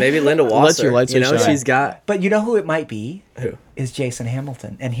light. Maybe Linda Wasser. She's got. But you know who it might be? Who is Jason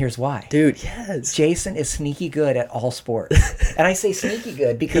Hamilton? And here's why. Dude, yes. Jason is sneaky good at all sports, and I say sneaky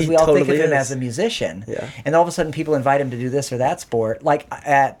good because we all totally think of him is. as a musician. Yeah. And all of a sudden, people invite him to do this or that sport, like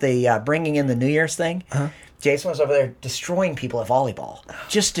at the bringing in the New Year's thing. Jason was over there destroying people at volleyball,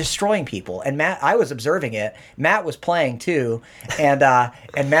 just destroying people. And Matt, I was observing it. Matt was playing too, and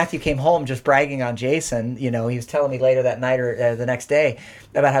Matthew came home just bragging on Jason. You know, he was telling me later that night or the next day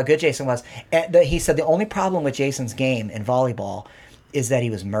about how good Jason was. And he said the only problem with Jason's game in volleyball is that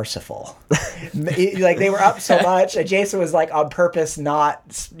he was merciful. Like they were up so much, and Jason was like on purpose not,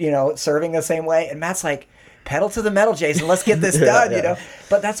 serving the same way. And Matt's like, pedal to the metal, Jason. Let's get this done, you know.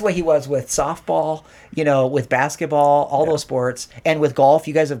 But that's what he was with softball, with basketball, all those sports, and with golf.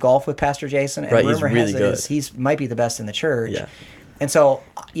 You guys have golfed with Pastor Jason, and rumor has good. He's might be the best in the church. Yeah. And so,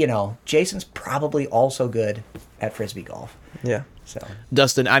 Jason's probably also good at frisbee golf. Yeah. So,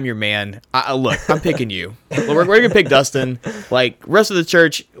 Dustin, I'm your man. Look, I'm picking you. We're gonna pick Dustin. Like rest of the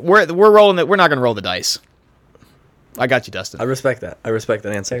church, we're rolling it. We're not gonna roll the dice. I got you, Dustin. I respect that.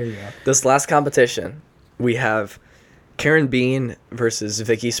 answer. There you go. This last competition, we have Karen Bean versus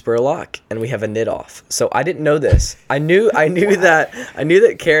Vicky Spurlock, and we have a knit off. So I didn't know this. I knew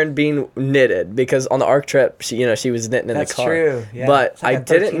that Karen Bean knitted because on the ARC trip, she was knitting in the car. That's true. Yeah. But Like I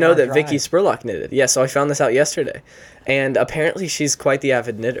didn't know that drive. Vicky Spurlock knitted. Yeah, so I found this out yesterday, and apparently she's quite the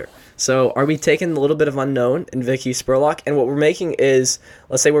avid knitter. So are we taking a little bit of unknown in Vicky Spurlock? And what we're making is,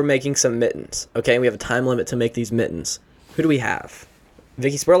 let's say we're making some mittens. Okay, and we have a time limit to make these mittens. Who do we have?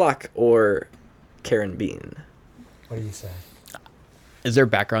 Vicky Spurlock or Karen Bean? What do you say? Is there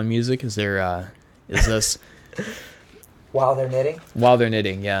background music? Is this While they're knitting? while they're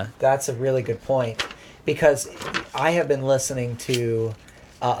knitting? Yeah. That's a really good point, because I have been listening to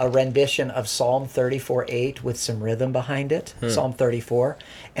a rendition of Psalm 34:8 with some rhythm behind it. Psalm 34,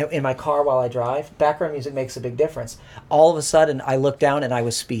 and in my car while I drive, background music makes a big difference. All of a sudden, I looked down and I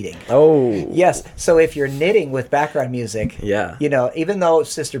was speeding. Oh. Yes. So if you're knitting with background music, Yeah. even though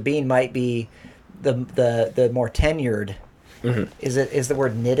Sister Bean might be the more tenured, is the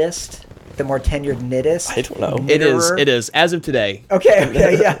word knittist the more tenured knittist? I don't know. Knitterer? It is as of today.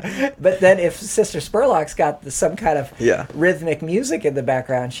 Okay, yeah. But then if Sister Spurlock's got some kind of rhythmic music in the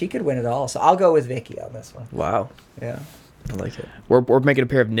background, she could win it all. So I'll go with Vicky on this one. Wow. Yeah. I like it. We're making a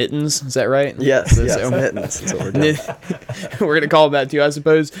pair of knittens. Is that right? Yes. Mittens. That's what we're doing. We're gonna call it that too, I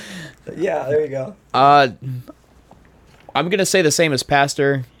suppose. Yeah, there you go. I'm gonna say the same as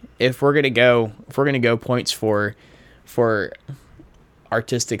Pastor. If we're gonna go points for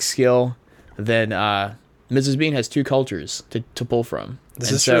artistic skill, then Mrs. Bean has two cultures to pull from.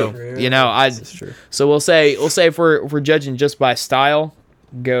 This is so, true. This is true. So we'll say if we're judging just by style,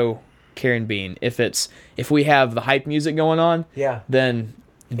 go Karen Bean. If we have the hype music going on, then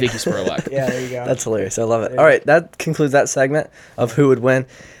Vicky Spurlock. Yeah, there you go. That's hilarious. I love it. All right, that concludes that segment of who would win.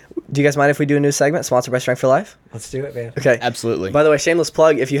 Do you guys mind if we do a new segment sponsored by Strength for Life? Let's do it, man. Okay. Absolutely. By the way, shameless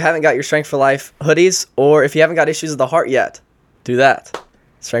plug, if you haven't got your Strength for Life hoodies, or if you haven't got Issues of the Heart yet, do that.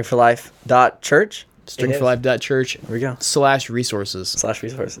 strengthforlife.church. strengthforlife.church. There we go.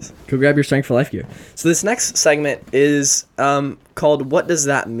 /resources. Go grab your Strength for Life gear. So this next segment is called What Does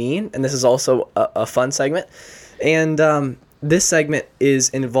That Mean? And this is also a fun segment. And this segment is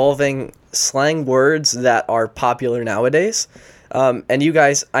involving slang words that are popular nowadays. And you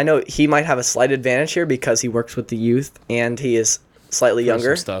guys, I know he might have a slight advantage here because he works with the youth and he is slightly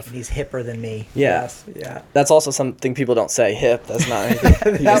younger. Stuff. He's hipper than me. Yeah. Yes. Yeah. That's also something people don't say. Hip. That's not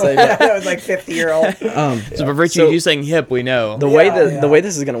anything. that was like 50-year-old. So for virtue of you saying hip, we know. The way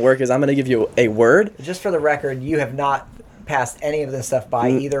this is going to work is I'm going to give you a word. Just for the record, you have not passed any of this stuff by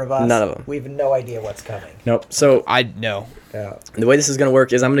either of us. None of them. We have no idea what's coming. Nope. So I know. Yeah. the way this is going to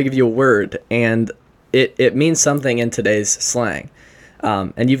work is I'm going to give you a word, and it means something in today's slang,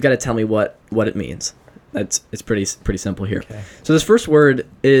 and you've got to tell me what it means. It's pretty simple here. Okay. So this first word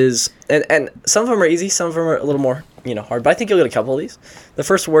is, and some of them are easy, some of them are a little more hard, but I think you'll get a couple of these. The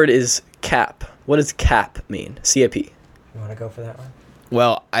first word is cap. What does cap mean? C-A-P. You want to go for that one?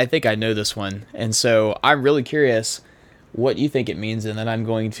 Well, I think I know this one, and so I'm really curious what you think it means, and then I'm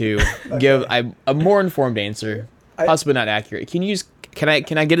going to give a more informed answer, possibly not accurate. Can you can I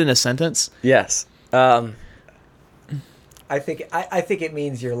get in a sentence? Yes. I think it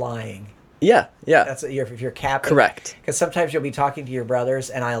means you're lying. Yeah. That's if you're capping. Correct. Because sometimes you'll be talking to your brothers,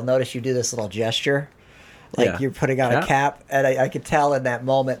 and I'll notice you do this little gesture. Like Yeah. you're putting on a cap, and I could tell in that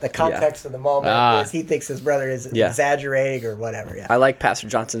moment, the context of the moment is he thinks his brother is exaggerating or whatever. Yeah. I like Pastor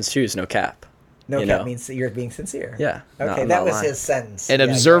Johnson's shoes, no cap. No cap means that you're being sincere. Yeah. Okay, that was his sentence. An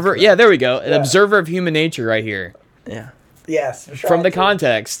observer. Yeah, there we go. An observer of human nature right here. Yeah. Yes. From the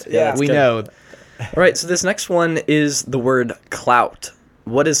context, we know. All right, so this next one is the word clout.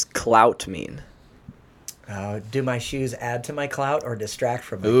 What does clout mean? Do my shoes add to my clout or distract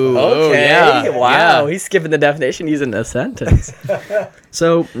from my Ooh, clout? Okay. yeah. Wow. Yeah. He's skipping the definition using a sentence.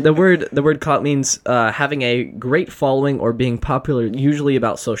 So the word clout means having a great following or being popular, usually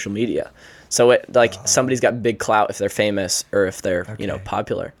about social media. So it somebody's got big clout if they're famous or if they're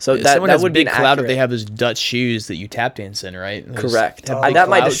popular. So that would be big clout if they have those Dutch shoes that you tap dance in, right? Those correct. That clouts.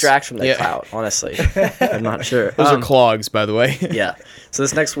 might distract from the clout. Honestly, I'm not sure. Those are clogs, by the way. Yeah. So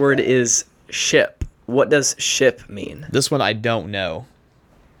this next word is ship. What does ship mean? This one I don't know.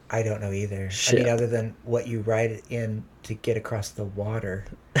 I don't know either. Ship. I mean, other than what you ride in to get across the water.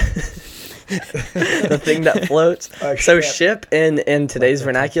 The thing that floats. So ship in today's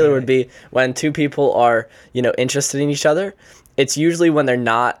vernacular would be when two people are, interested in each other. It's usually when they're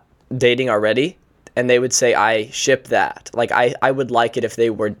not dating already, and they would say, I ship that. Like, I would like it if they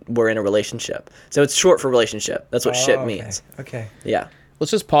were in a relationship. So it's short for relationship. That's what ship means. Okay. Yeah. Let's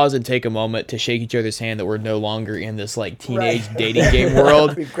just pause and take a moment to shake each other's hand that we're no longer in this teenage dating game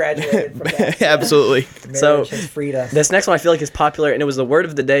world. We've graduated from that. Absolutely. Marriage has freed us. This next one I feel like is popular, and it was the word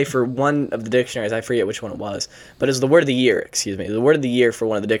of the day for one of the dictionaries. I forget which one it was, but it was the word of the year, the word of the year for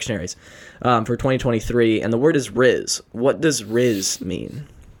one of the dictionaries for 2023, and the word is Riz. What does Riz mean?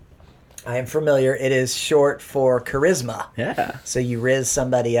 I am familiar. It is short for charisma. Yeah. So you riz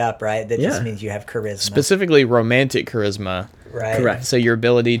somebody up, right? That just means you have charisma. Specifically romantic charisma. Right. Correct. So your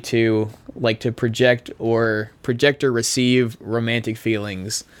ability to project or receive romantic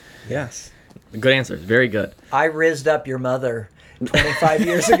feelings. Yes. Good answers. Very good. I rizzed up your mother 25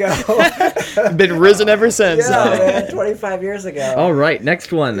 years ago. Been risen ever since. Yeah, man, 25 years ago. All right,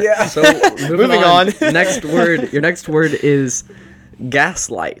 next one. Yeah. So moving on. Next word. Your next word is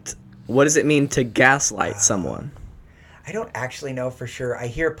gaslight. What does it mean to gaslight someone? I don't actually know for sure. I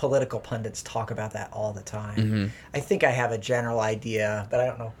hear political pundits talk about that all the time. Mm-hmm. I think I have a general idea, but I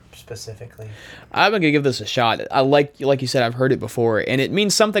don't know specifically. I'm gonna give this a shot. I like you said, I've heard it before, and it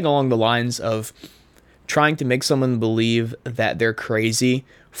means something along the lines of trying to make someone believe that they're crazy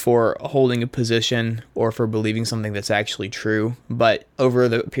for holding a position or for believing something that's actually true. But over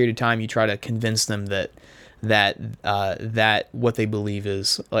the period of time, you try to convince them that what they believe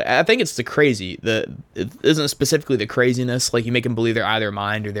is, I think it's the crazy. It isn't specifically the craziness. Like you make them believe they're out of their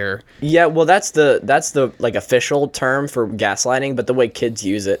mind or they're. Yeah, well, that's the official term for gaslighting, but the way kids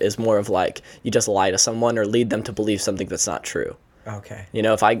use it is more of you just lie to someone or lead them to believe something that's not true. Okay.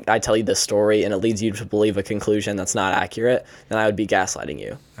 If I tell you this story and it leads you to believe a conclusion that's not accurate, then I would be gaslighting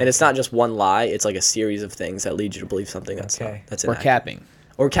you. And it's not just one lie; it's a series of things that lead you to believe something that's that's or inaccurate. capping.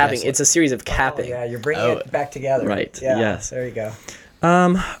 Or capping. It's a series of capping. Oh, yeah, you're bringing it back together. Right. Yeah, yes. There you go.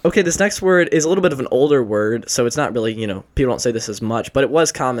 Okay, this next word is a little bit of an older word, so it's not really, people don't say this as much, but it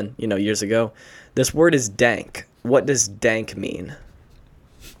was common, years ago. This word is dank. What does dank mean?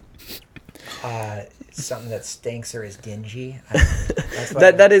 Something that stinks or is dingy.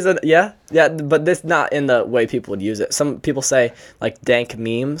 That is but this not in the way people would use it. Some people say dank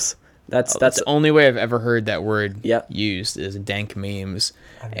memes. That's the only way I've ever heard that word Yep. used is dank memes.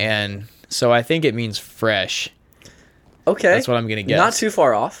 And so I think it means fresh. Okay. That's what I'm going to guess. Not too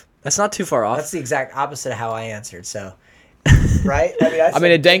far off. That's not too far off. That's the exact opposite of how I answered, so. Right? I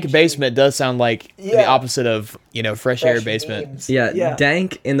mean, a dank basement does sound like the opposite of, fresh air basement. Memes. Yeah,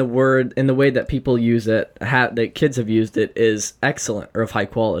 dank in the way that people use it, that kids have used it, is excellent or of high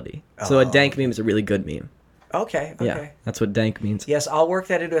quality. So a dank meme is a really good meme. Okay. Yeah, that's what dank means. Yes, I'll work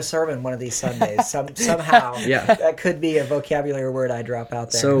that into a sermon one of these Sundays. Somehow. Yeah. That could be a vocabulary word I drop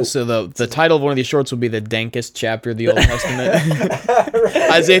out there. So the title of one of these shorts would be the dankest chapter of the Old Testament.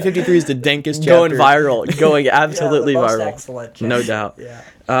 Right. Isaiah 53 is the dankest chapter. Going viral. Going absolutely the most viral. Excellent chapter. No doubt.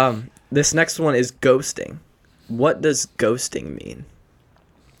 Yeah. This next one is ghosting. What does ghosting mean?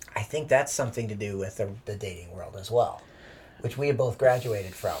 I think that's something to do with the dating world as well, which we have both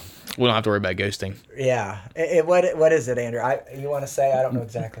graduated from. We don't have to worry about ghosting. Yeah. What is it, Andrew? You want to say? I don't know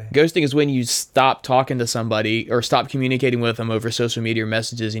exactly. Ghosting is when you stop talking to somebody or stop communicating with them over social media or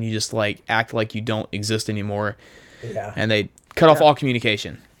messages, and you just act like you don't exist anymore. Yeah. And they cut off all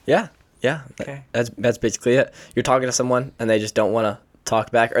communication. Yeah. Yeah. Okay. That's basically it. You're talking to someone and they just don't want to talk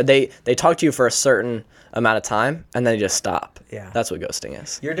back, or they talk to you for a certain amount of time and then they just stop. Yeah. That's what ghosting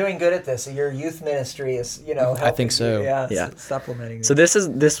is. You're doing good at this. Your youth ministry is, helping I think so. you, Yeah. supplementing. So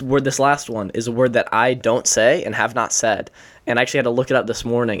this word, this last one, is a word that I don't say and have not said, and I actually had to look it up this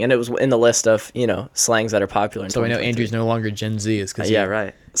morning, and it was in the list of slangs that are popular. So I know Andrew's no longer Gen Z, is because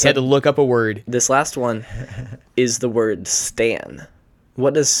right. So had to look up a word. This last one is the word stan.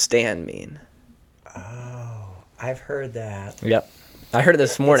 What does stan mean? Oh, I've heard that. Yep, I heard it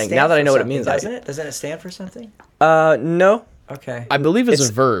this morning. Now that I know what it means, doesn't it stand for something? No. Okay. I believe it's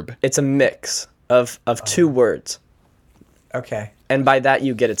a verb. It's a mix of two words, Okay. and by that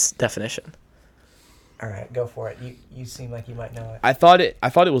you get its definition. All right, go for it. You seem like you might know it. I thought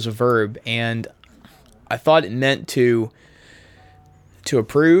it was a verb, and I thought it meant to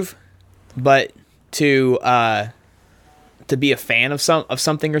approve, but to be a fan of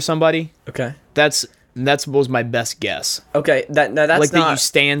something or somebody. Okay. That was my best guess. Okay. That's like not...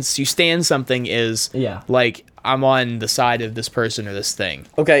 that you stand something is like I'm on the side of this person or this thing.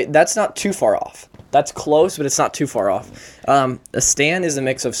 Okay, that's not too far off. That's close, but it's not too far off. A stan is a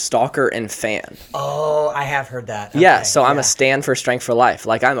mix of stalker and fan. Oh, I have heard that. Okay, yeah, so I'm a stan for Strength for Life.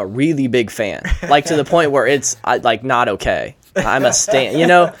 Like, I'm a really big fan. Like, to the point where it's, like, not okay. I'm a stan.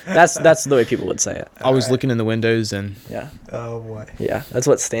 That's the way people would say it. I was looking in the windows and... Yeah. Oh, boy. Yeah, that's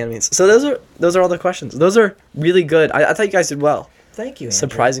what stan means. So those are all the questions. Those are really good. I thought you guys did well. Thank you, Andrew.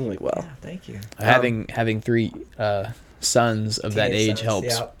 Surprisingly well. Yeah, thank you. Having three sons of that age helps.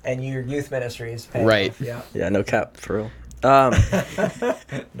 Yeah, and your youth ministries. Right. Yeah. Yeah, no cap, for real.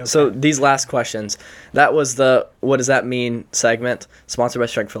 So these last questions, that was the what does that mean segment, sponsored by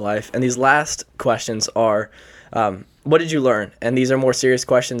Strength for Life. And these last questions are, what did you learn? And these are more serious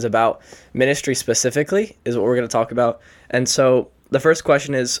questions about ministry specifically, is what we're going to talk about. And so the first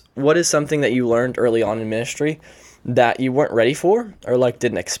question is, what is something that you learned early on in ministry that you weren't ready for or like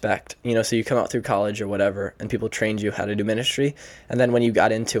didn't expect? So you come out through college or whatever and people trained you how to do ministry, and then when you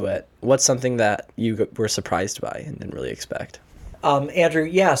got into it, what's something that you were surprised by and didn't really expect? Andrew,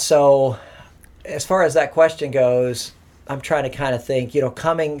 yeah, so as far as that question goes, I'm trying to kind of think,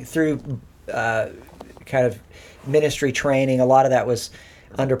 coming through kind of ministry training, a lot of that was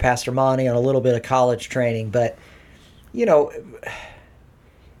under Pastor Monty on a little bit of college training, but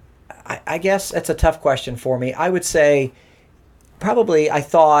I guess that's a tough question for me. I would say probably I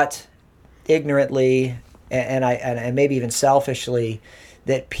thought ignorantly and maybe even selfishly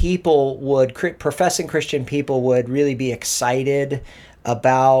that professing Christian people would really be excited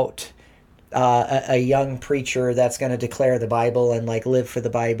about a young preacher that's going to declare the Bible and like live for the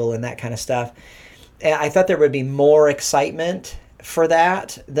Bible and that kind of stuff. And I thought there would be more excitement for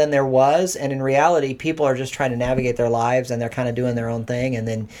that than there was, and in reality people are just trying to navigate their lives and they're kind of doing their own thing. And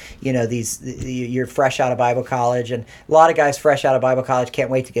then you're fresh out of Bible college, and a lot of guys fresh out of Bible college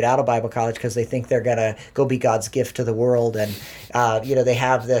can't wait to get out of Bible college because they think they're gonna go be God's gift to the world, and they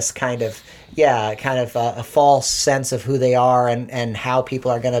have this kind of a false sense of who they are and how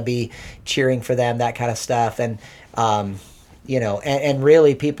people are going to be cheering for them, that kind of stuff. And and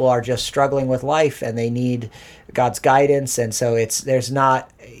really people are just struggling with life and they need God's guidance. And so there's not,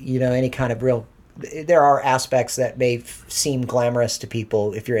 any kind of real, there are aspects that may seem glamorous to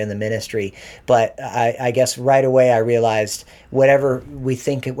people if you're in the ministry. But I guess right away I realized whatever we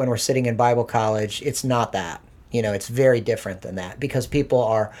think when we're sitting in Bible college, it's not that. It's very different than that because people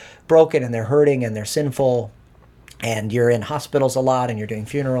are broken and they're hurting and they're sinful. And you're in hospitals a lot, and you're doing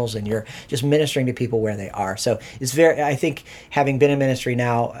funerals, and you're just ministering to people where they are. So I think having been in ministry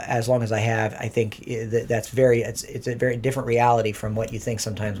now as long as I have, I think it's a very different reality from what you think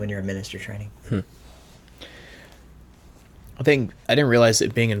sometimes when you're in ministry training. I think I didn't realize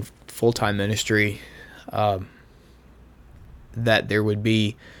that being in full-time ministry, that there would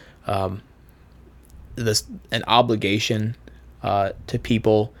be an obligation to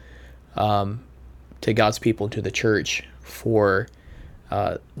people, to God's people, to the church, for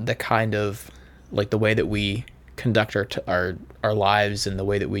the kind of like the way that we conduct our lives and the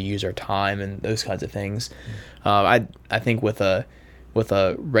way that we use our time and those kinds of things. I think with a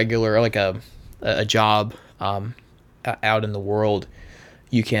regular like a job out in the world,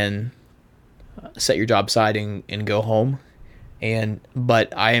 you can set your job aside and go home,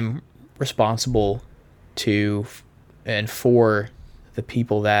 but I am responsible to and for the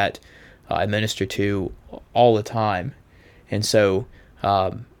people that I minister to all the time. And so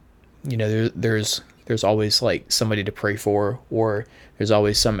there's always like somebody to pray for, or there's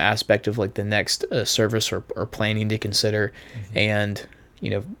always some aspect of like the next service or planning to consider. And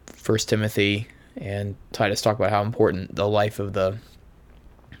First Timothy and Titus talk about how important the life of the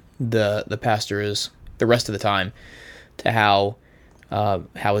pastor is the rest of the time, to how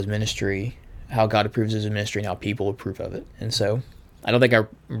how God approves his ministry, and how people approve of it. And so I don't think I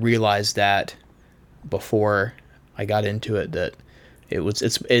realized that before I got into it, that it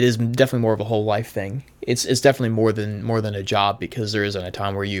is definitely more of a whole life thing. It's definitely more than a job, because there isn't a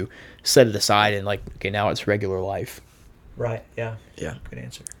time where you set it aside and like, okay, now it's regular life. Right. Yeah. Yeah. Good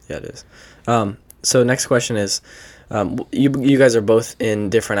answer. Yeah, it is. So next question is, you guys are both in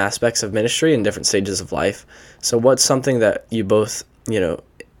different aspects of ministry and different stages of life. So what's something that you both,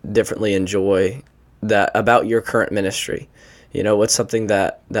 differently enjoy that about your current ministry? What's something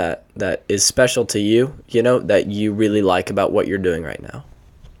that is special to you, that you really like about what you're doing right now?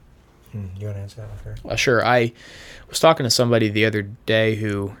 You want to answer that one first? Sure. I was talking to somebody the other day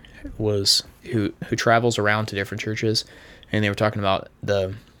who travels around to different churches, and they were talking about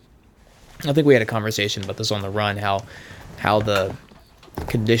I think we had a conversation about this on the run, how the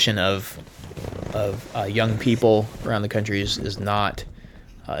condition of young people around the country is not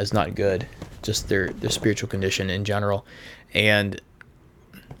good, just their spiritual condition in general. And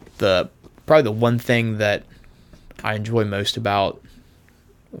probably the one thing that I enjoy most about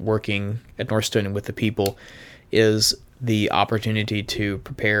working at NorthStone and with the people is the opportunity to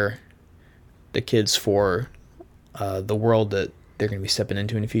prepare the kids for the world that they're going to be stepping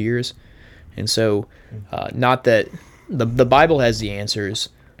into in a few years. And so, not that the Bible has the answers,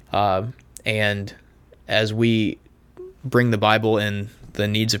 and as we bring the Bible and the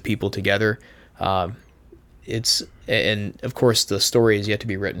needs of people together, and of course the story is yet to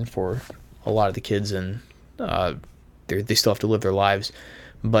be written for a lot of the kids, and they still have to live their lives,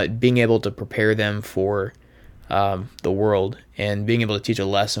 but being able to prepare them for the world and being able to teach a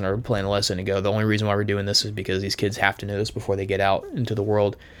lesson or plan a lesson and go, the only reason why we're doing this is because these kids have to know this before they get out into the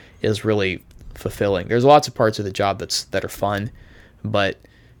world, is really fulfilling. There's lots of parts of the job that are fun, but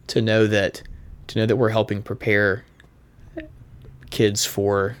to know that we're helping prepare kids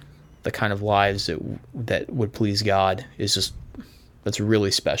for the kind of lives that would please God that's really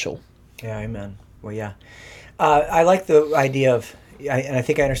special. Yeah, amen. Well, yeah. I like the idea of, and I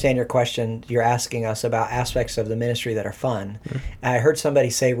think I understand your question. You're asking us about aspects of the ministry that are fun. Mm-hmm. I heard somebody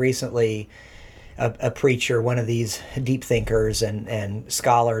say recently, a preacher, one of these deep thinkers and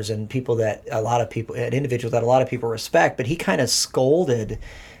scholars and individuals that a lot of people respect, but he kind of scolded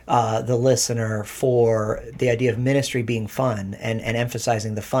the listener for the idea of ministry being fun and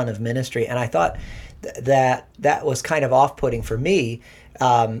emphasizing the fun of ministry. And I thought that was kind of off-putting for me.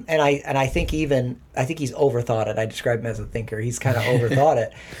 And I think he's overthought it. I describe him as a thinker. He's kind of overthought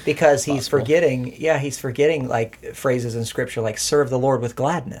it because he's forgetting like phrases in scripture like serve the Lord with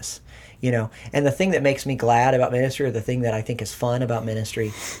gladness. And the thing that makes me glad about ministry, or the thing that I think is fun about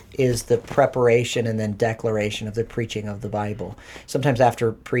ministry, is the preparation and then declaration of the preaching of the Bible. Sometimes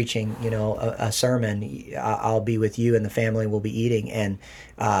after preaching, a sermon, I'll be with you and the family will be eating, and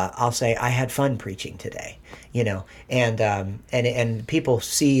I'll say, I had fun preaching today, and people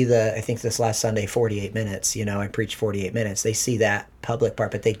see I think this last Sunday, 48 minutes, I preached 48 minutes. They see that public part,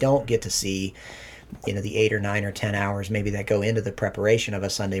 but they don't get to see the 8 or 9 or 10 hours maybe that go into the preparation of a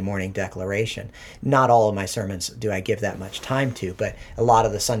Sunday morning declaration. Not all of my sermons do I give that much time to, but a lot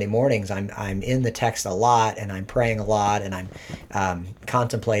of the Sunday mornings I'm in the text a lot, and I'm praying a lot, and I'm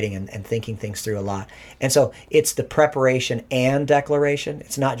contemplating and thinking things through a lot. And so it's the preparation and declaration.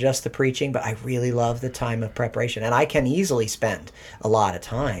 It's not just the preaching, but I really love the time of preparation. And I can easily spend a lot of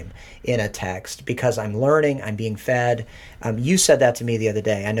time in a text because I'm learning, I'm being fed. You said that to me the other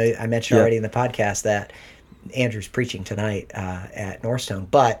day. I know I mentioned already in the podcast that Andrew's preaching tonight at NorthStone,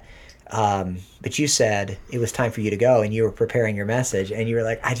 but you said it was time for you to go, and you were preparing your message, and you were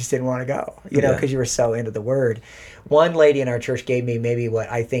like, I just didn't want to go, because you were so into the Word. One lady in our church gave me maybe what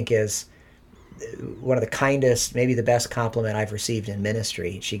I think is one of the kindest, maybe the best compliment I've received in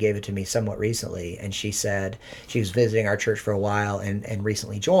ministry. She gave it to me somewhat recently, and she said she was visiting our church for a while and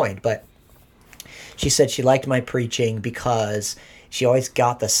recently joined, but she said she liked my preaching because she always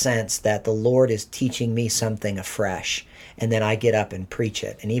got the sense that the Lord is teaching me something afresh, and then I get up and preach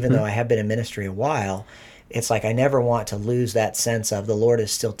it. And even though I have been in ministry a while, it's like I never want to lose that sense of the Lord is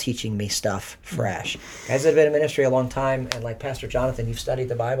still teaching me stuff fresh. Guys that have been in ministry a long time, and like Pastor Jonathan, you've studied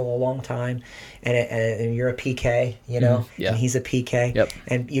the Bible a long time, and you're a PK, and he's a PK,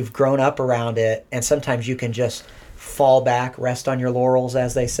 and you've grown up around it, and sometimes you can just fall back, rest on your laurels,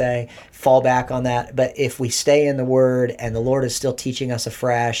 as they say, fall back on that. But if we stay in the Word and the Lord is still teaching us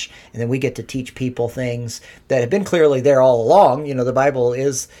afresh, and then we get to teach people things that have been clearly there all along, the Bible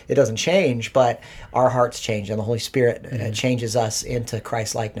it doesn't change, but our hearts change, and the Holy Spirit changes us into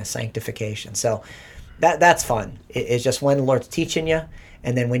Christ-likeness, sanctification. So that's fun. It's just when the Lord's teaching you,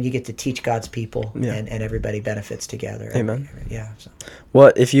 and then when you get to teach God's people, Yeah. and everybody benefits together. Amen. Yeah. So.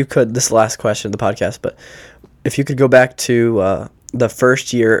 What if you could? This is the last question of the podcast, but if you could go back to the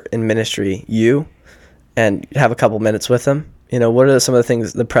first year in ministry, and have a couple minutes with him, what are some of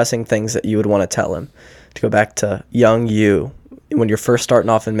the pressing things that you would want to tell him? To go back to young you, when you're first starting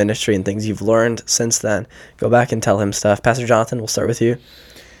off in ministry and things you've learned since then, go back and tell him stuff. Pastor Jonathan, we'll start with you.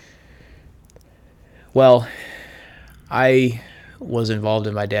 Well, I was involved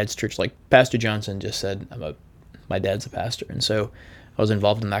in my dad's church. Like Pastor Johnson just said, my dad's a pastor, and so I was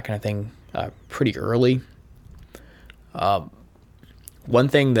involved in that kind of thing pretty early. One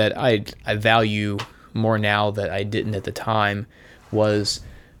thing that I value more now that I didn't at the time was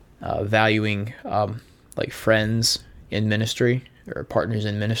valuing like friends in ministry or partners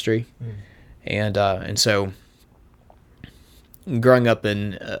in ministry, and so growing up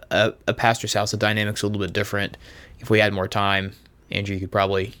in a pastor's house, the dynamic's a little bit different. If we had more time, Andrew, you could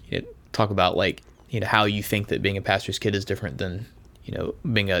probably talk about how you think that being a pastor's kid is different than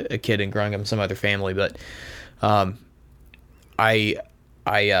being a kid and growing up in some other family. But I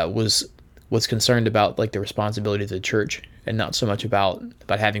was concerned about the responsibility of the church, and not so much about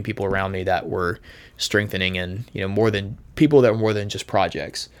having people around me that were strengthening and more than people that were more than just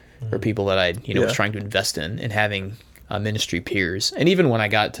projects, or people that I was trying to invest in, and having ministry peers. And even when I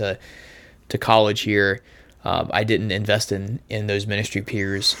got to college here, I didn't invest in those ministry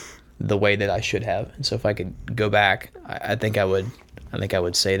peers the way that I should have. And so if I could go back, I think I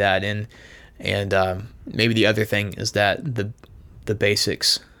would say that. And maybe the other thing is that the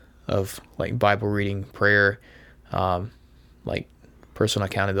basics of Bible reading, prayer, personal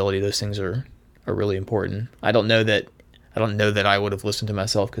accountability, those things are really important. I don't know that I would have listened to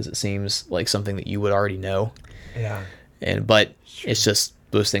myself, because it seems like something that you would already know. Yeah. But it's just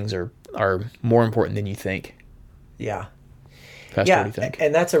those things are more important than you think. Yeah. Pastor, what do you think?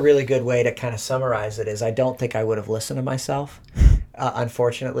 And that's a really good way to kind of summarize it. Is I don't think I would have listened to myself,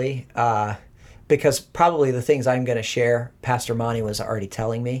 unfortunately, because probably the things I'm going to share, Pastor Monty was already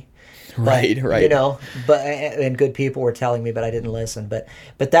telling me. Right. And good people were telling me, but I didn't listen. But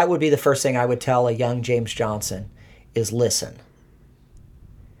that would be the first thing I would tell a young James Johnson is listen.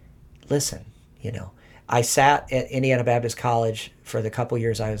 Listen, I sat at Indiana Baptist College for the couple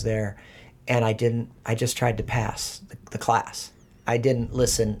years I was there, and I just tried to pass the class. I didn't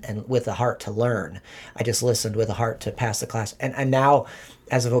listen and with a heart to learn. I just listened with a heart to pass the class. And now,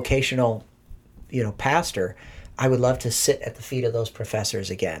 as a vocational, pastor, I would love to sit at the feet of those professors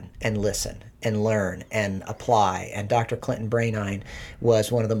again and listen and learn and apply. And Dr. Clinton Brainine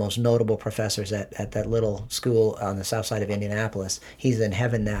was one of the most notable professors at that little school on the south side of Indianapolis. He's in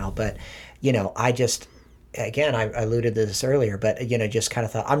heaven now. But, I just, again, I alluded to this earlier, but, just kind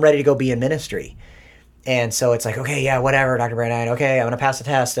of thought, I'm ready to go be in ministry. And so it's okay, yeah, whatever, Dr. Brainine, okay, I'm going to pass the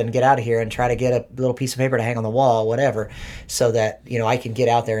test and get out of here and try to get a little piece of paper to hang on the wall, whatever, so that, I can get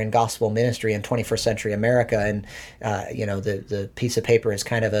out there in gospel ministry in 21st century America. And, the piece of paper is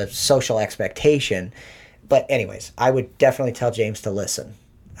kind of a social expectation. But anyways, I would definitely tell James to listen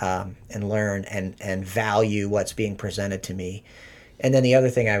and learn and value what's being presented to me. And then the other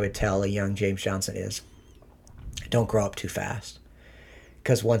thing I would tell a young James Johnson is don't grow up too fast,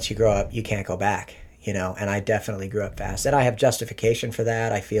 because once you grow up, you can't go back. And I definitely grew up fast. And I have justification for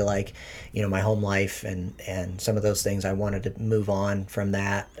that. I feel like, my home life and some of those things, I wanted to move on from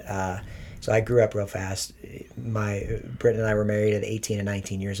that. So I grew up real fast. Britt and I were married at 18 and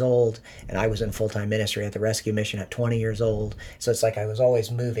 19 years old, and I was in full-time ministry at the rescue mission at 20 years old. So it's I was always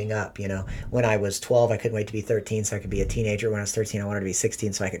moving up, When I was 12, I couldn't wait to be 13 so I could be a teenager. When I was 13, I wanted to be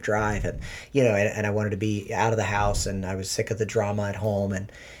 16 so I could drive. And, and I wanted to be out of the house, and I was sick of the drama at home.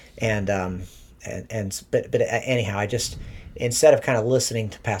 But anyhow, I just, instead of kind of listening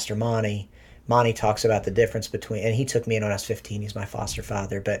to Pastor Monty talks about the difference between, and he took me in when I was 15, he's my foster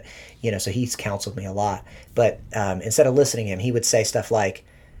father, but, so he's counseled me a lot. But instead of listening to him, he would say stuff like,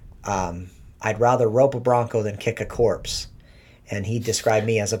 I'd rather rope a bronco than kick a corpse. And he described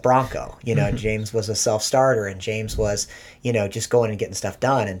me as a bronco. James was a self-starter, and James was, just going and getting stuff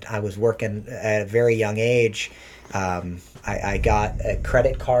done. And I was working at a very young age. I got a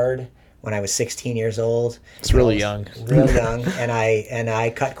credit card when I was 16 years old. It's really young. Real young, and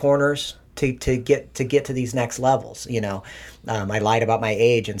I cut corners to get to these next levels. I lied about my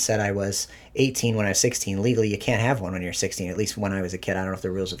age and said I was 18 when I was 16. Legally, you can't have one when you're 16. At least when I was a kid, I don't know if the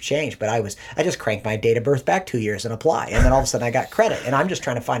rules have changed, but I just cranked my date of birth back 2 years and apply, and then all of a sudden I got credit, and I'm just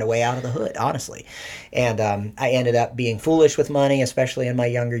trying to find a way out of the hood, honestly. And I ended up being foolish with money, especially in my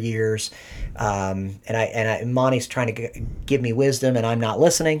younger years. And Monty's trying to give me wisdom, and I'm not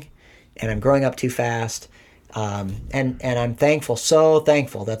listening. and I'm growing up too fast. And I'm thankful, so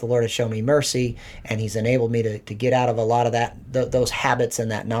thankful that the Lord has shown me mercy, and He's enabled me to get out of a lot of that, those habits and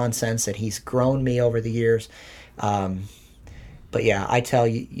that nonsense, that He's grown me over the years. But yeah, I tell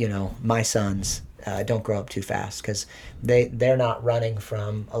you, my sons, don't grow up too fast, because they're not running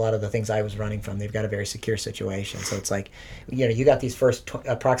from a lot of the things I was running from. They've got a very secure situation. So it's like, you got these first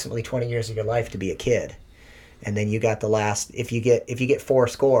approximately 20 years of your life to be a kid. And then you got the last, if you get 4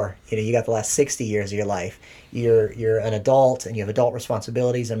 score, you got the last 60 years of your life. You're an adult, and you have adult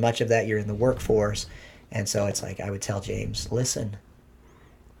responsibilities, and much of that you're in the workforce. And so it's like, I would tell James, listen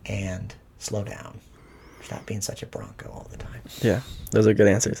and slow down. Stop being such a bronco all the time. Yeah, those are good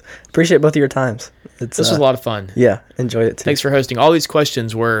answers. Appreciate both of your times. This was a lot of fun. Yeah, enjoyed it too. Thanks for hosting. All these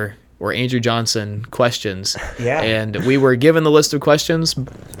questions were Andrew Johnson questions. Yeah. And we were given the list of questions,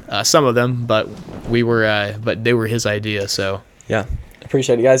 some of them, but they were his idea. So yeah,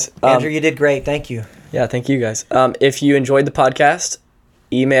 appreciate it, guys. Andrew, you did great. Thank you. Yeah, thank you, guys. If you enjoyed the podcast,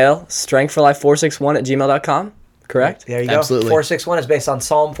 email strengthforlife461@gmail.com. Correct? There you go. Absolutely. 461 is based on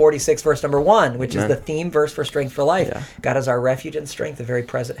Psalm 46, verse number 1, which Amen. is the theme verse for Strength for Life. Yeah. God is our refuge and strength, a very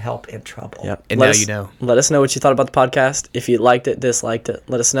present help in trouble. Yep. And Let now us- you know. Let us know what you thought about the podcast. If you liked it, disliked it,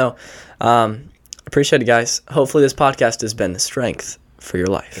 let us know. Appreciate it, guys. Hopefully this podcast has been strength for your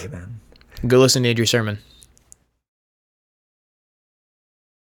life. Amen. Go listen to Andrew's sermon.